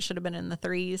wondering if it should have been in the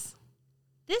 3s.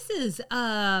 This is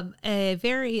a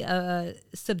very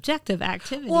subjective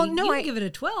activity. Well, no, you can give it a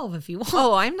 12 if you want.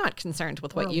 Oh, I'm not concerned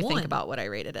with what you 1. think about what I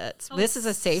rated it. This is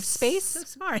a safe space. So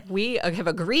smart. We have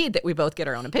agreed that we both get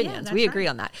our own opinions. that's we agree right.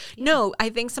 on that. Yeah. No, I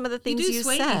think some of the things you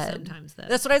sway me said. sometimes, though.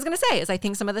 That's what I was going to say. Is I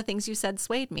think some of the things you said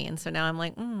swayed me, and so now I'm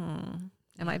like, am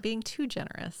I being too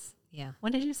generous? Yeah.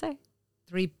 What did you say?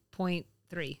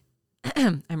 3.3.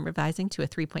 I'm revising to a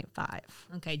 3.5.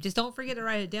 Okay, just don't forget to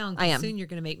write it down. I am. Soon you're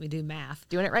going to make me do math.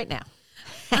 Doing it right now.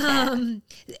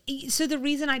 So the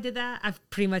reason I did that, I've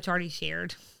pretty much already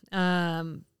shared.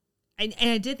 And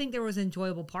I did think there was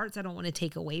enjoyable parts. I don't want to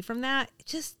take away from that. It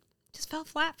just fell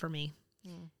flat for me. I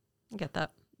get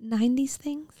that. 90s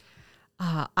things.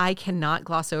 I cannot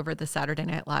gloss over the Saturday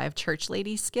Night Live church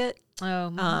lady skit.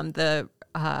 Oh,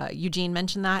 Eugene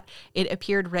mentioned that it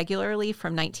appeared regularly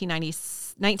from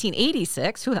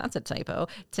 1986. Ooh, that's a typo.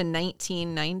 To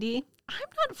 1990. I'm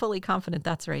not fully confident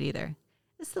that's right either.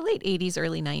 It's the late 80s,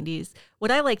 early 90s.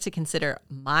 What I like to consider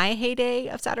my heyday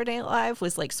of Saturday Night Live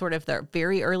was like sort of the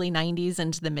very early 90s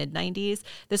into the mid 90s.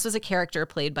 This was a character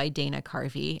played by Dana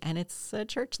Carvey, and it's a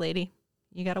church lady.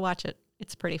 You got to watch it.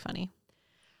 It's pretty funny.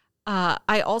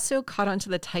 I also caught on to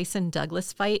the Tyson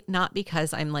Douglas fight, not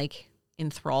because I'm like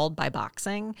enthralled by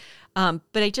boxing, but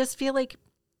I just feel like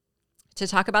to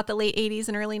talk about the late 80s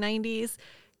and early 90s,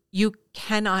 you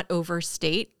cannot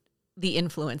overstate the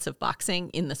influence of boxing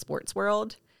in the sports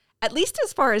world, at least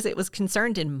as far as it was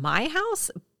concerned in my house.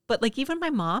 But like even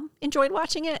my mom enjoyed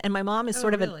watching it, and my mom is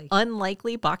sort of an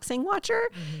unlikely boxing watcher.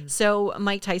 Mm-hmm. So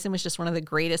Mike Tyson was just one of the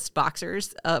greatest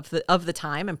boxers of the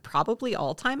time, and probably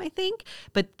all time, I think.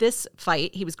 But this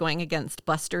fight, he was going against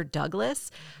Buster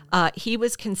Douglas.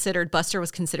 Mm-hmm. Buster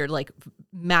was considered like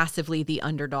massively the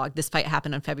underdog. This fight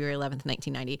happened on February 11th,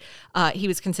 1990. He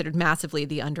was considered massively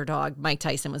the underdog. Mike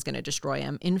Tyson was going to destroy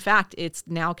him. In fact, it's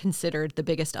now considered the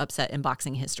biggest upset in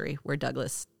boxing history, where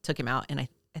Douglas took him out. And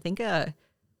I think a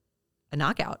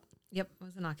knockout. Yep, it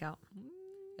was a knockout.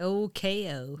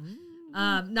 OKO.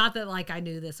 Not that like I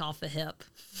knew this off the hip,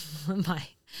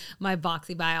 my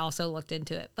boxing, but I also looked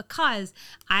into it because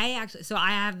I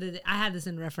had this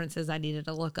in references I needed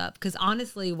to look up because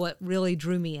honestly, what really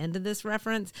drew me into this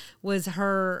reference was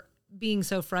her being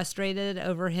so frustrated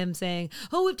over him saying,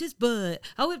 "I whipped his butt.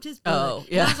 I whipped his butt." Oh,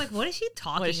 yeah. And I was like, "What is she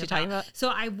talking? What is she talking about?" So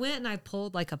I went and I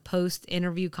pulled like a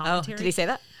post-interview commentary. Oh, did he say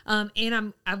that?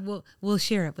 And we'll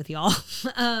share it with y'all.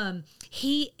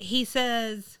 He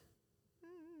says,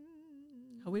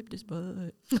 I whipped his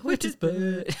butt. I whipped his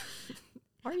butt.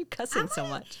 Why are you cussing so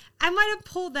much? I might have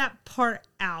pulled that part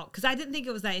out because I didn't think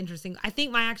it was that interesting. I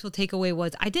think my actual takeaway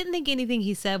was I didn't think anything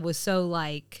he said was so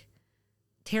like.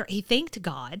 He thanked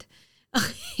God.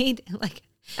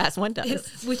 As one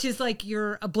does, which is like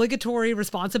your obligatory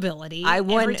responsibility. I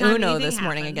won Uno this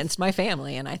morning against my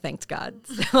family, and I thanked God.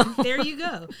 So. There you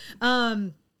go.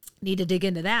 Need to dig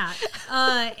into that.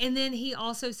 And then he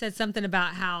also said something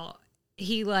about how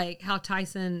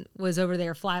Tyson was over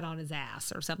there flat on his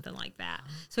ass or something like that.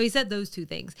 So he said those two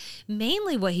things.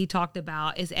 Mainly what he talked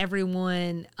about is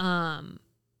everyone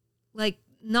like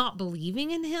not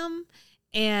believing in him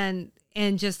and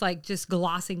just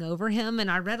glossing over him. And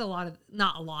I read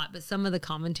not a lot, but some of the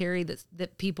commentary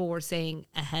that people were saying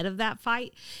ahead of that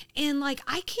fight. And like,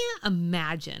 I can't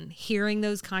imagine hearing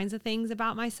those kinds of things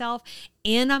about myself.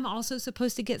 And I'm also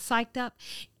supposed to get psyched up.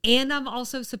 And I'm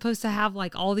also supposed to have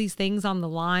like all these things on the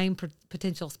line,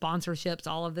 potential sponsorships,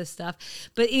 all of this stuff.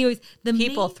 But anyways,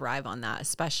 people thrive on that,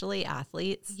 especially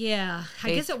athletes. Yeah,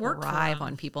 I guess it worked. Thrive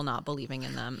on people not believing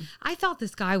in them. I thought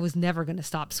this guy was never going to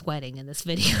stop sweating in this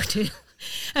video too.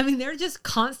 I mean, they're just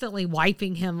constantly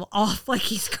wiping him off like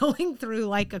he's going through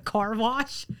like a car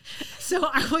wash. So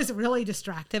I was really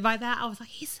distracted by that. I was like,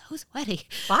 he's so sweaty.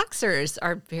 Boxers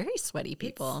are very sweaty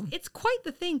people. It's quite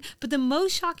the thing. But the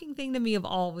most shocking thing to me of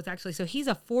all was actually, so he's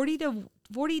a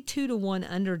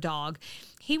 42-1 underdog.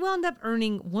 He wound up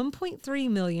earning $1.3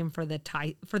 million for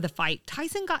the fight.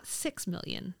 Tyson got $6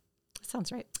 million.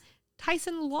 Sounds right.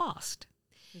 Tyson lost.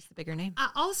 Who's the bigger name? I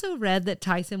also read that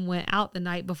Tyson went out the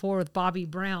night before with Bobby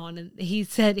Brown, and he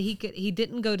said he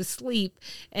didn't go to sleep,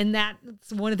 and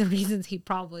that's one of the reasons he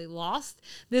probably lost.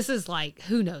 This is like,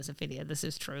 who knows if any of this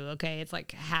is true, okay? It's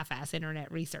like half-ass internet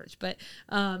research. But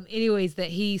anyways,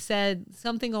 that he said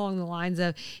something along the lines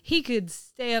of he could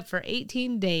stay up for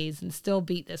 18 days and still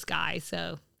beat this guy.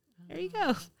 So there you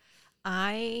go.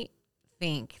 I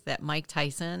think that Mike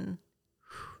Tyson...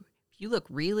 you look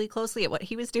really closely at what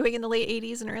he was doing in the late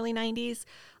 80s and early 90s,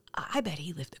 I bet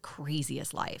he lived the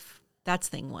craziest life. That's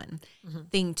thing one. Mm-hmm.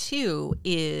 Thing two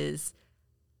is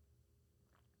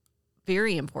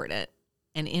very important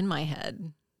and in my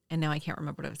head, and now I can't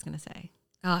remember what I was going to say.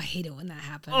 Oh, I hate it when that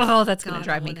happens. Oh, that's going to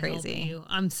drive me crazy.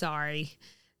 I'm sorry.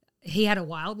 He had a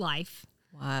wild life.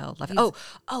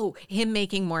 Oh, him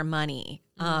making more money.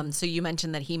 So you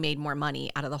mentioned that he made more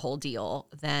money out of the whole deal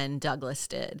than Douglas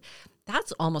did.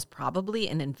 That's almost probably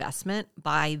an investment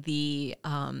by the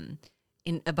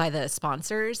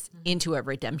sponsors into a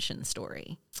redemption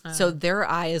story. So their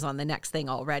eye is on the next thing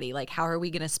already. Like, how are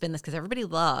we going to spin this? Because everybody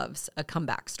loves a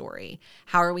comeback story.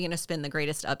 How are we going to spin the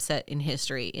greatest upset in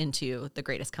history into the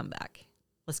greatest comeback?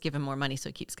 Let's give him more money so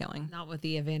it keeps going. Not with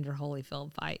the Evander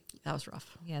Holyfield fight. That was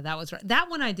rough. Yeah, that was rough. That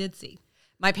one I did see.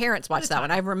 My parents watched that one.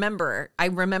 I remember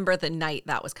the night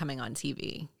that was coming on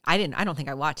TV. I don't think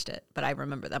I watched it, but I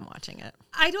remember them watching it.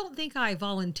 I don't think I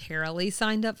voluntarily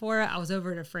signed up for it. I was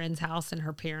over at a friend's house and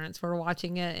her parents were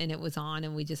watching it and it was on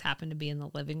and we just happened to be in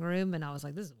the living room and I was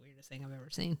like, this is the weirdest thing I've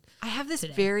ever seen. I have this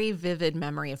very vivid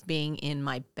memory of being in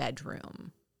my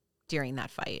bedroom during that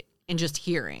fight and just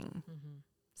hearing. Mm-hmm.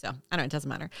 So, I don't know, it doesn't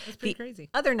matter. That's pretty crazy.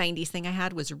 Other 90s thing I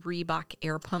had was Reebok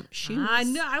Air Pump shoes. I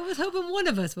know. I was hoping one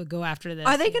of us would go after this.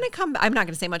 Are they going to come back? I'm not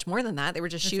going to say much more than that. They were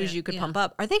just shoes you could pump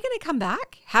up. Are they going to come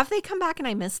back? Have they come back and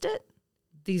I missed it?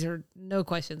 These are no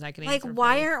questions I can answer. Like,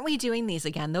 why aren't we doing these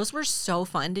again? Those were so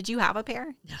fun. Did you have a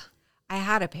pair? Yeah. I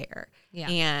had a pair. Yeah.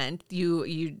 And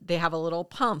they have a little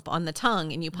pump on the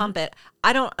tongue and you pump it.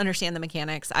 I don't understand the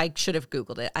mechanics. I should have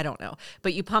Googled it. I don't know.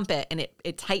 But you pump it and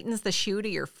it tightens the shoe to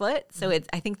your foot. So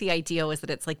I think the idea was that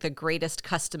it's like the greatest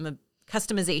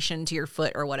customization to your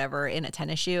foot or whatever in a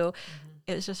tennis shoe. Mm-hmm.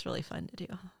 It was just really fun to do.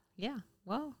 Yeah.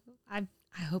 Well, I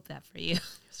hope that for you.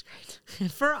 It's great.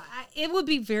 It would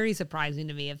be very surprising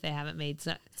to me if they haven't made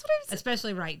some,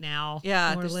 especially right now.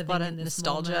 Yeah, we're there's living a lot in of this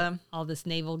nostalgia. Moment, all this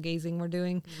navel gazing we're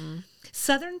doing. Mm-hmm.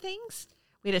 Southern things.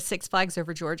 We had a Six Flags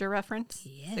Over Georgia reference.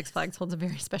 Yes. Six Flags holds a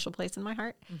very special place in my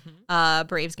heart.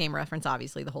 Braves game reference,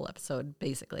 obviously, the whole episode,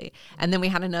 basically. And then we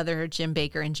had another Jim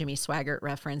Baker and Jimmy Swaggart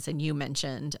reference, and you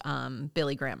mentioned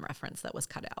Billy Graham reference that was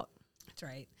cut out. That's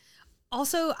right.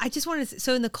 Also, I just wanted to,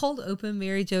 so in the cold open,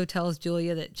 Mary Jo tells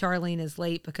Julia that Charlene is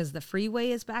late because the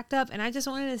freeway is backed up. And I just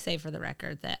wanted to say for the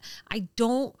record that I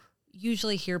don't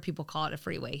usually hear people call it a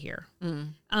freeway here.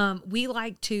 We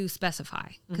like to specify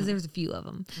because there's a few of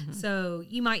them. So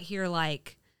you might hear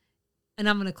like, and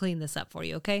I'm going to clean this up for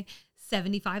you, okay?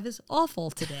 75 is awful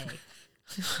today.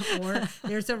 Or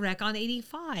there's a wreck on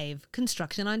 85,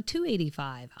 construction on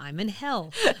 285. I'm in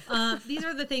hell. These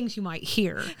are the things you might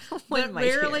hear. But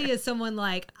rarely is someone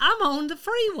like, I'm on the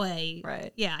freeway.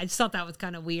 Right. Yeah, I just thought that was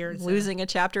kind of weird. Losing a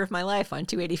chapter of my life on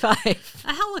 285.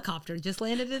 A helicopter just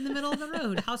landed in the middle of the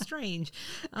road. How strange.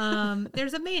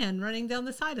 There's a man running down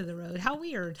the side of the road. How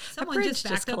weird. Someone just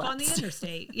backed up on the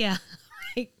interstate. Yeah.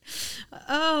 Right.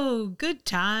 Oh, good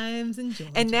times in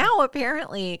Georgia. And now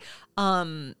apparently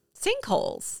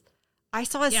sinkholes. I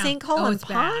saw a sinkhole in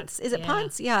Ponce. Is it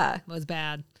Ponce? Yeah. It was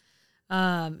bad.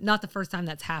 Not the first time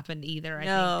that's happened either.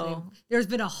 I think there's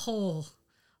been a whole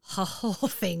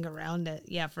thing around it.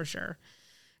 Yeah, for sure.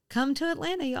 Come to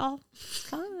Atlanta, y'all.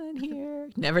 Fun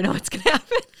here. Never know what's going to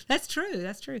happen. That's true.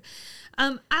 That's true.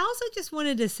 I also just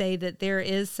wanted to say that there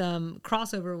is some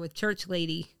crossover with Church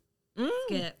Lady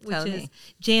skit, which is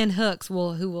Jan Hooks, who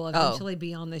will eventually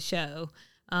be on the show.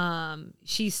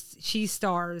 She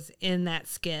stars in that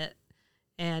skit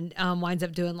and winds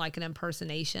up doing like an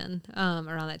impersonation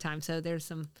around that time. So there's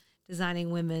some Designing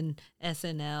Women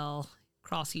SNL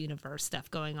cross universe stuff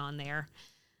going on there.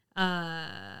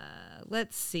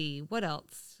 Let's see what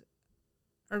else.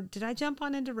 Or did I jump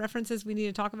on into references we need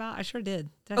to talk about? I sure did.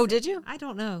 Did you? I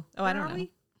don't know. Oh, I don't know.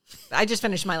 I just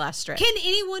finished my last strip. Can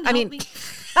anyone help me?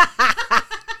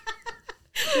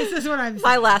 This is what I'm saying.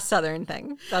 My last Southern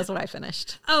thing. That's what I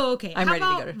finished. Oh, okay. I'm ready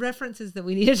to go to references that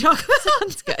we need to talk about.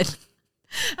 Sounds good.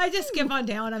 I just skip on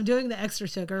down. I'm doing the extra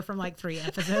sugar from like 3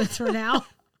 episodes for now.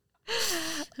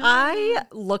 I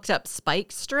looked up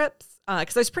spike strips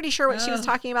because I was pretty sure what she was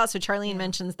talking about. So Charlene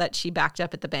mentions that she backed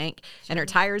up at the bank and her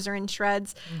tires are in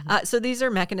shreds. So these are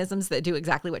mechanisms that do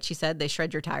exactly what she said. They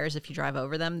shred your tires if you drive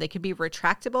over them. They can be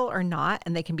retractable or not,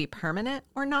 and they can be permanent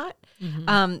or not.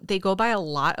 They go by a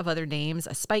lot of other names: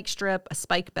 a spike strip, a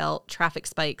spike belt, traffic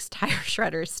spikes, tire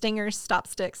shredders, stingers, stop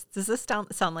sticks. Does this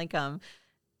sound like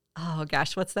oh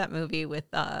gosh, what's that movie with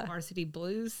Varsity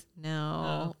Blues?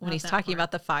 No, when he's talking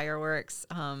about the fireworks.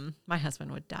 My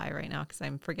husband would die right now because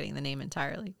I'm forgetting the name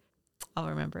entirely. I'll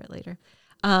remember it later.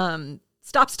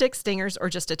 Stop sticks, stingers, or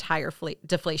just a tire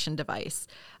deflation device.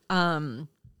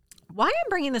 Why I'm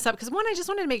bringing this up, because one, I just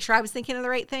wanted to make sure I was thinking of the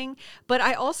right thing, but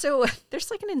I also,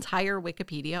 there's like an entire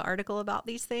Wikipedia article about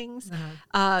these things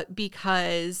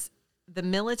because the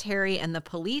military and the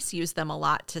police use them a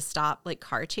lot to stop like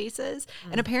car chases.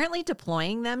 And apparently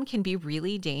deploying them can be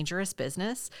really dangerous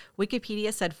business.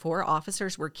 Wikipedia said 4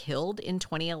 officers were killed in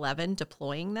 2011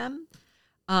 deploying them.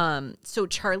 So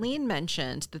Charlene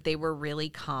mentioned that they were really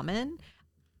common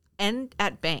and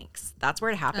at banks. That's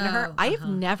where it happened to her. I've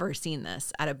never seen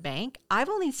this at a bank. I've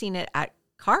only seen it at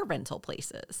car rental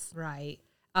places. Right.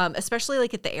 Especially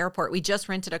like at the airport. We just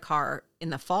rented a car in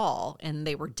the fall and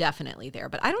they were definitely there,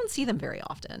 but I don't see them very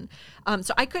often.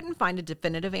 So I couldn't find a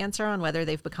definitive answer on whether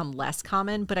they've become less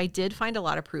common, but I did find a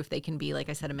lot of proof they can be, like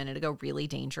I said a minute ago, really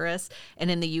dangerous.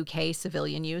 And in the UK,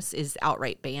 civilian use is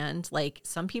outright banned. Like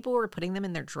some people were putting them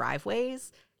in their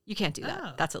driveways. You can't do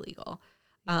that. That's illegal.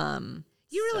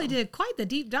 You really did quite the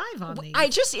deep dive on these.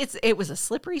 It was a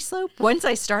slippery slope. Once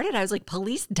I started, I was like,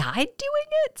 police died doing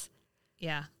it?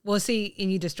 Yeah. Well, see,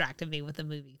 and you distracted me with the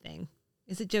movie thing.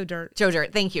 Is it Joe Dirt? Joe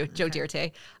Dirt. Thank you. Joe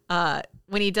Dirte.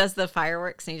 When he does the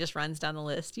fireworks and he just runs down the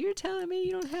list, you're telling me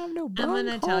you don't have no bone I'm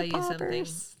going to tell you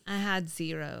poppers? something. I had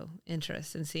zero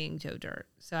interest in seeing Joe Dirt,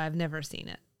 so I've never seen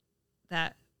it.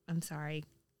 I'm sorry.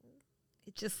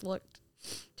 It just looked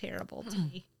terrible to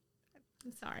me.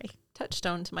 I'm sorry.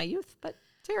 Touchstone to my youth, but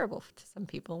terrible to some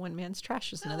people. One man's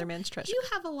trash is another man's treasure. You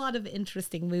have a lot of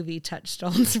interesting movie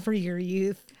touchstones for your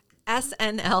youth.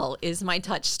 SNL is my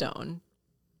touchstone.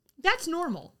 That's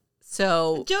normal.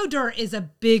 So Joe Dirt is a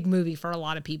big movie for a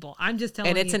lot of people. I'm just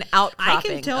telling you. And it's an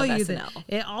outcropping I can tell of you SNL. that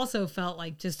it also felt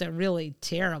like just a really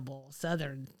terrible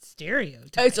Southern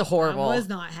stereotype. It's a horrible. I was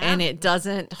not happy. And it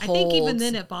doesn't hold. I think even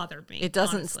then it bothered me. It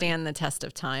doesn't honestly. stand the test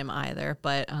of time either.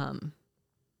 But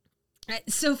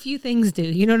So few things do.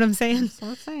 You know what I'm saying? So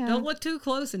I'm saying. Don't look too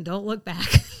close and don't look back.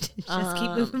 Just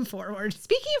keep moving forward.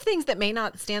 Speaking of things that may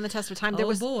not stand the test of time, there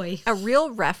was a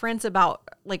real reference about,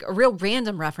 like a real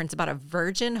random reference about a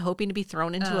virgin hoping to be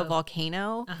thrown into a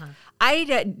volcano.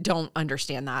 I don't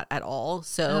understand that at all.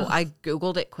 So I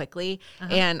Googled it quickly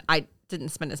and I didn't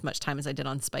spend as much time as I did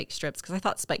on spike strips because I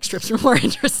thought spike strips were more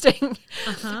interesting.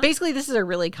 Basically, this is a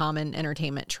really common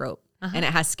entertainment trope. And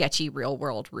it has sketchy real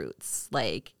world roots,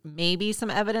 like maybe some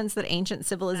evidence that ancient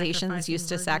civilizations used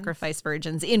to sacrifice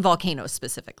virgins in volcanoes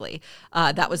specifically.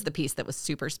 That was the piece that was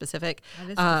super specific.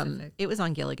 That is specific. It was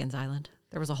on Gilligan's Island.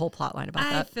 There was a whole plot line about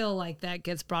that. I feel like that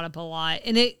gets brought up a lot.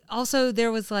 And it also,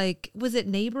 there was like, was it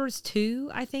Neighbors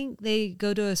 2? I think they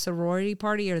go to a sorority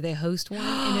party or they host one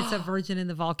and it's a virgin in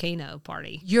the volcano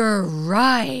party. You're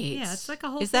right. Yeah, it's like a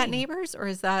whole Is that Neighbors or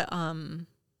is that,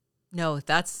 no,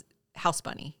 that's House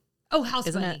Bunny. Oh, House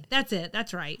Isn't Bunny. it? That's it.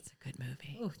 That's right. It's a good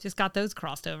movie. Oh, just got those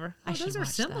crossed over. Oh, those are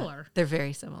similar. They're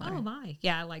very similar. Oh, my.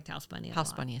 Yeah, I liked House Bunny a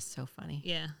House lot. Bunny is so funny.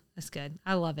 Yeah, that's good.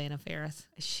 I love Anna Faris.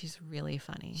 She's really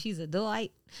funny. She's a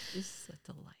delight. She's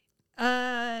a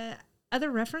delight. Other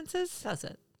references? That's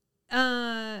it.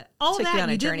 All Took that. you on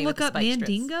a You journey didn't with look the up spike strips.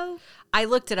 Mandingo? I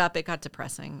looked it up. It got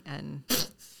depressing, and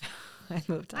I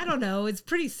moved on. I don't know. It's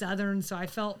pretty Southern, so I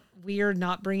felt weird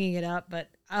not bringing it up. But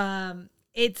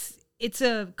it's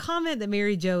a comment that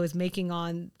Mary Jo is making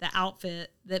on the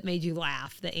outfit that made you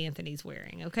laugh that Anthony's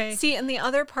wearing. Okay. See, and the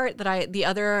other part the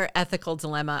other ethical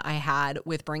dilemma I had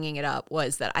with bringing it up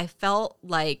was that I felt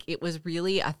like it was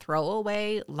really a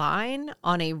throwaway line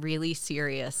on a really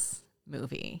serious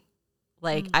movie.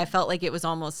 Like I felt like it was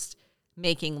almost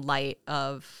making light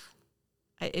of.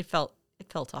 It felt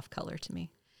off color to me.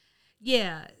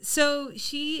 Yeah. So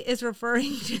she is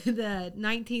referring to the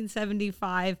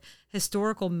 1975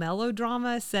 historical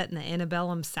melodrama set in the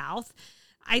antebellum South.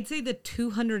 I'd say the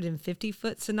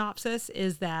 250-foot synopsis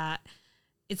is that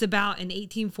it's about an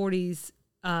 1840s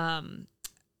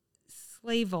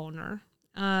slave owner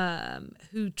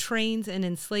who trains an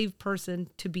enslaved person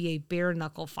to be a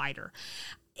bare-knuckle fighter.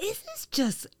 This is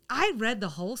just, I read the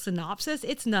whole synopsis.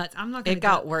 It's nuts. I'm not going to It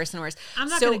got worse and worse. I'm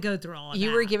not going to go through all of that.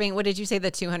 You were giving, what did you say,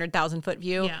 the 200,000 foot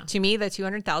view? Yeah. To me, the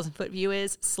 200,000 foot view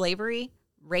is slavery,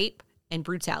 rape, and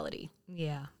brutality.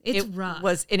 Yeah. It's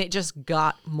rough. And it just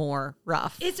got more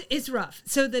rough. It's rough.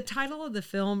 So the title of the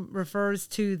film refers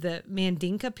to the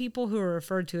Mandinka people who are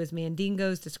referred to as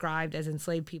Mandingos, described as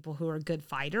enslaved people who are good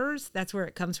fighters. That's where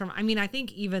it comes from. I mean, I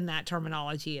think even that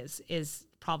terminology is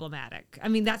problematic. I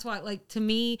mean, that's why, like, to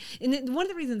me, and one of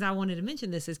the reasons I wanted to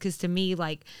mention this is because to me,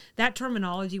 like, that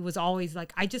terminology was always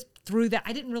like, I just threw that,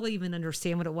 I didn't really even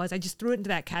understand what it was. I just threw it into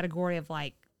that category of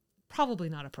like, probably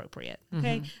not appropriate.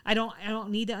 Okay. I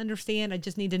don't need to understand. I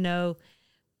just need to know,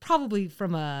 probably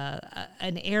from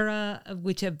an era of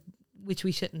which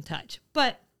we shouldn't touch.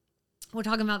 But we're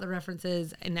talking about the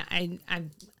references, and I'm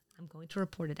going to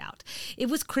report it out. It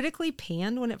was critically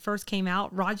panned when it first came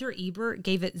out. Roger Ebert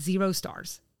gave it 0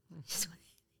 stars.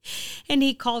 And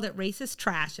he called it racist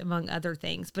trash, among other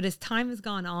things. But as time has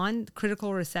gone on,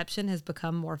 critical reception has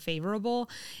become more favorable.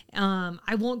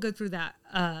 I won't go through that,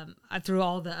 through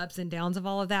all the ups and downs of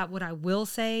all of that. What I will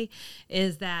say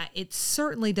is that it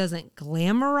certainly doesn't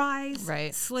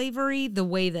glamorize slavery the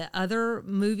way that other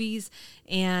movies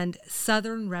and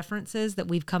Southern references that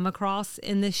we've come across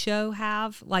in this show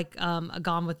have, like a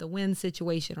Gone with the Wind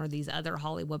situation or these other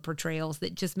Hollywood portrayals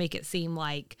that just make it seem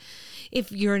like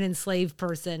if you're an enslaved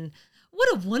person,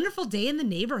 what a wonderful day in the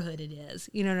neighborhood it is.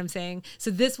 You know what I'm saying?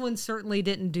 So this one certainly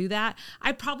didn't do that.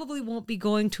 I probably won't be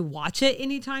going to watch it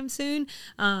anytime soon,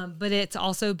 but it's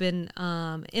also been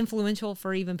influential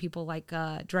for even people like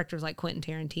directors like Quentin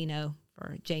Tarantino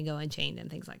for Django Unchained and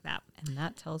things like that. And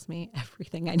that tells me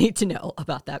everything I need to know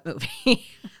about that movie.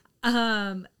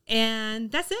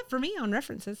 And that's it for me on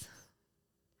references.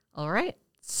 All right.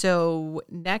 So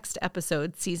next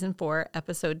episode, season 4,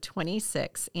 episode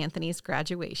 26, Anthony's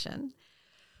graduation.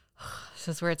 This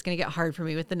is where it's going to get hard for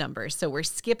me with the numbers. So we're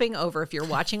skipping over, if you're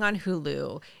watching on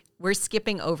Hulu, we're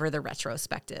skipping over the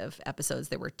retrospective episodes.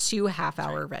 There were 2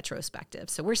 half-hour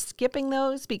retrospectives. So we're skipping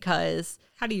those because...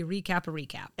 How do you recap a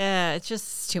recap? It's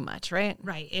just too much, right?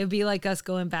 Right. It would be like us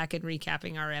going back and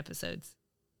recapping our episodes.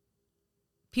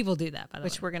 People do that, by the way.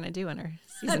 Which we're going to do in our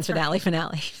season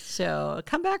finale. So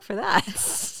come back for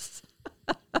that.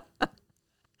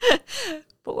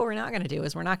 But what we're not going to do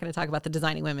is we're not going to talk about the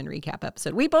Designing Women recap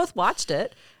episode. We both watched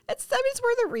it. It's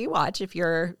worth a rewatch if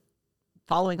you're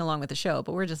following along with the show,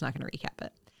 but we're just not going to recap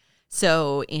it.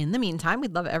 So in the meantime,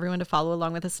 we'd love everyone to follow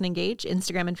along with us and engage.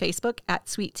 Instagram and Facebook at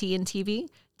Sweet Tea and TV.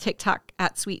 TikTok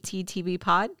at Sweet Tea TV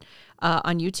Pod.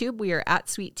 On YouTube, we are at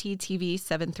Sweet Tea TV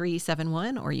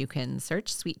 7371, or you can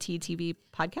search Sweet Tea TV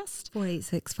Podcast.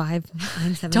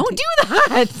 4865-972. Don't do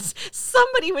that.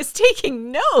 Somebody was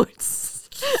taking notes.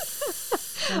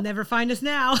 They'll never find us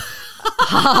now.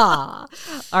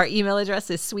 Our email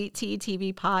address is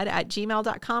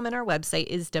sweetteattvpod@gmail.com, and our website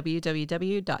is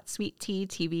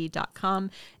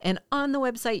www.sweetteatv.com. And on the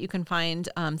website, you can find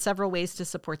several ways to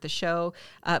support the show.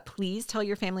 Please tell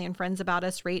your family and friends about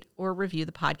us, rate or review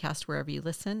the podcast wherever you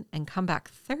listen, and come back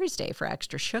Thursday for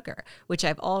Extra Sugar, which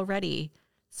I've already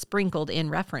sprinkled in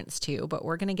reference to, but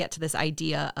we're going to get to this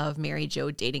idea of Mary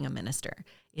Jo dating a minister.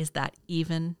 Is that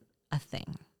even a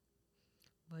thing?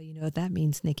 Well, you know what that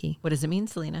means, Nikki. What does it mean,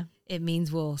 Selena? It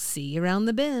means we'll see you around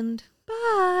the bend. Bye.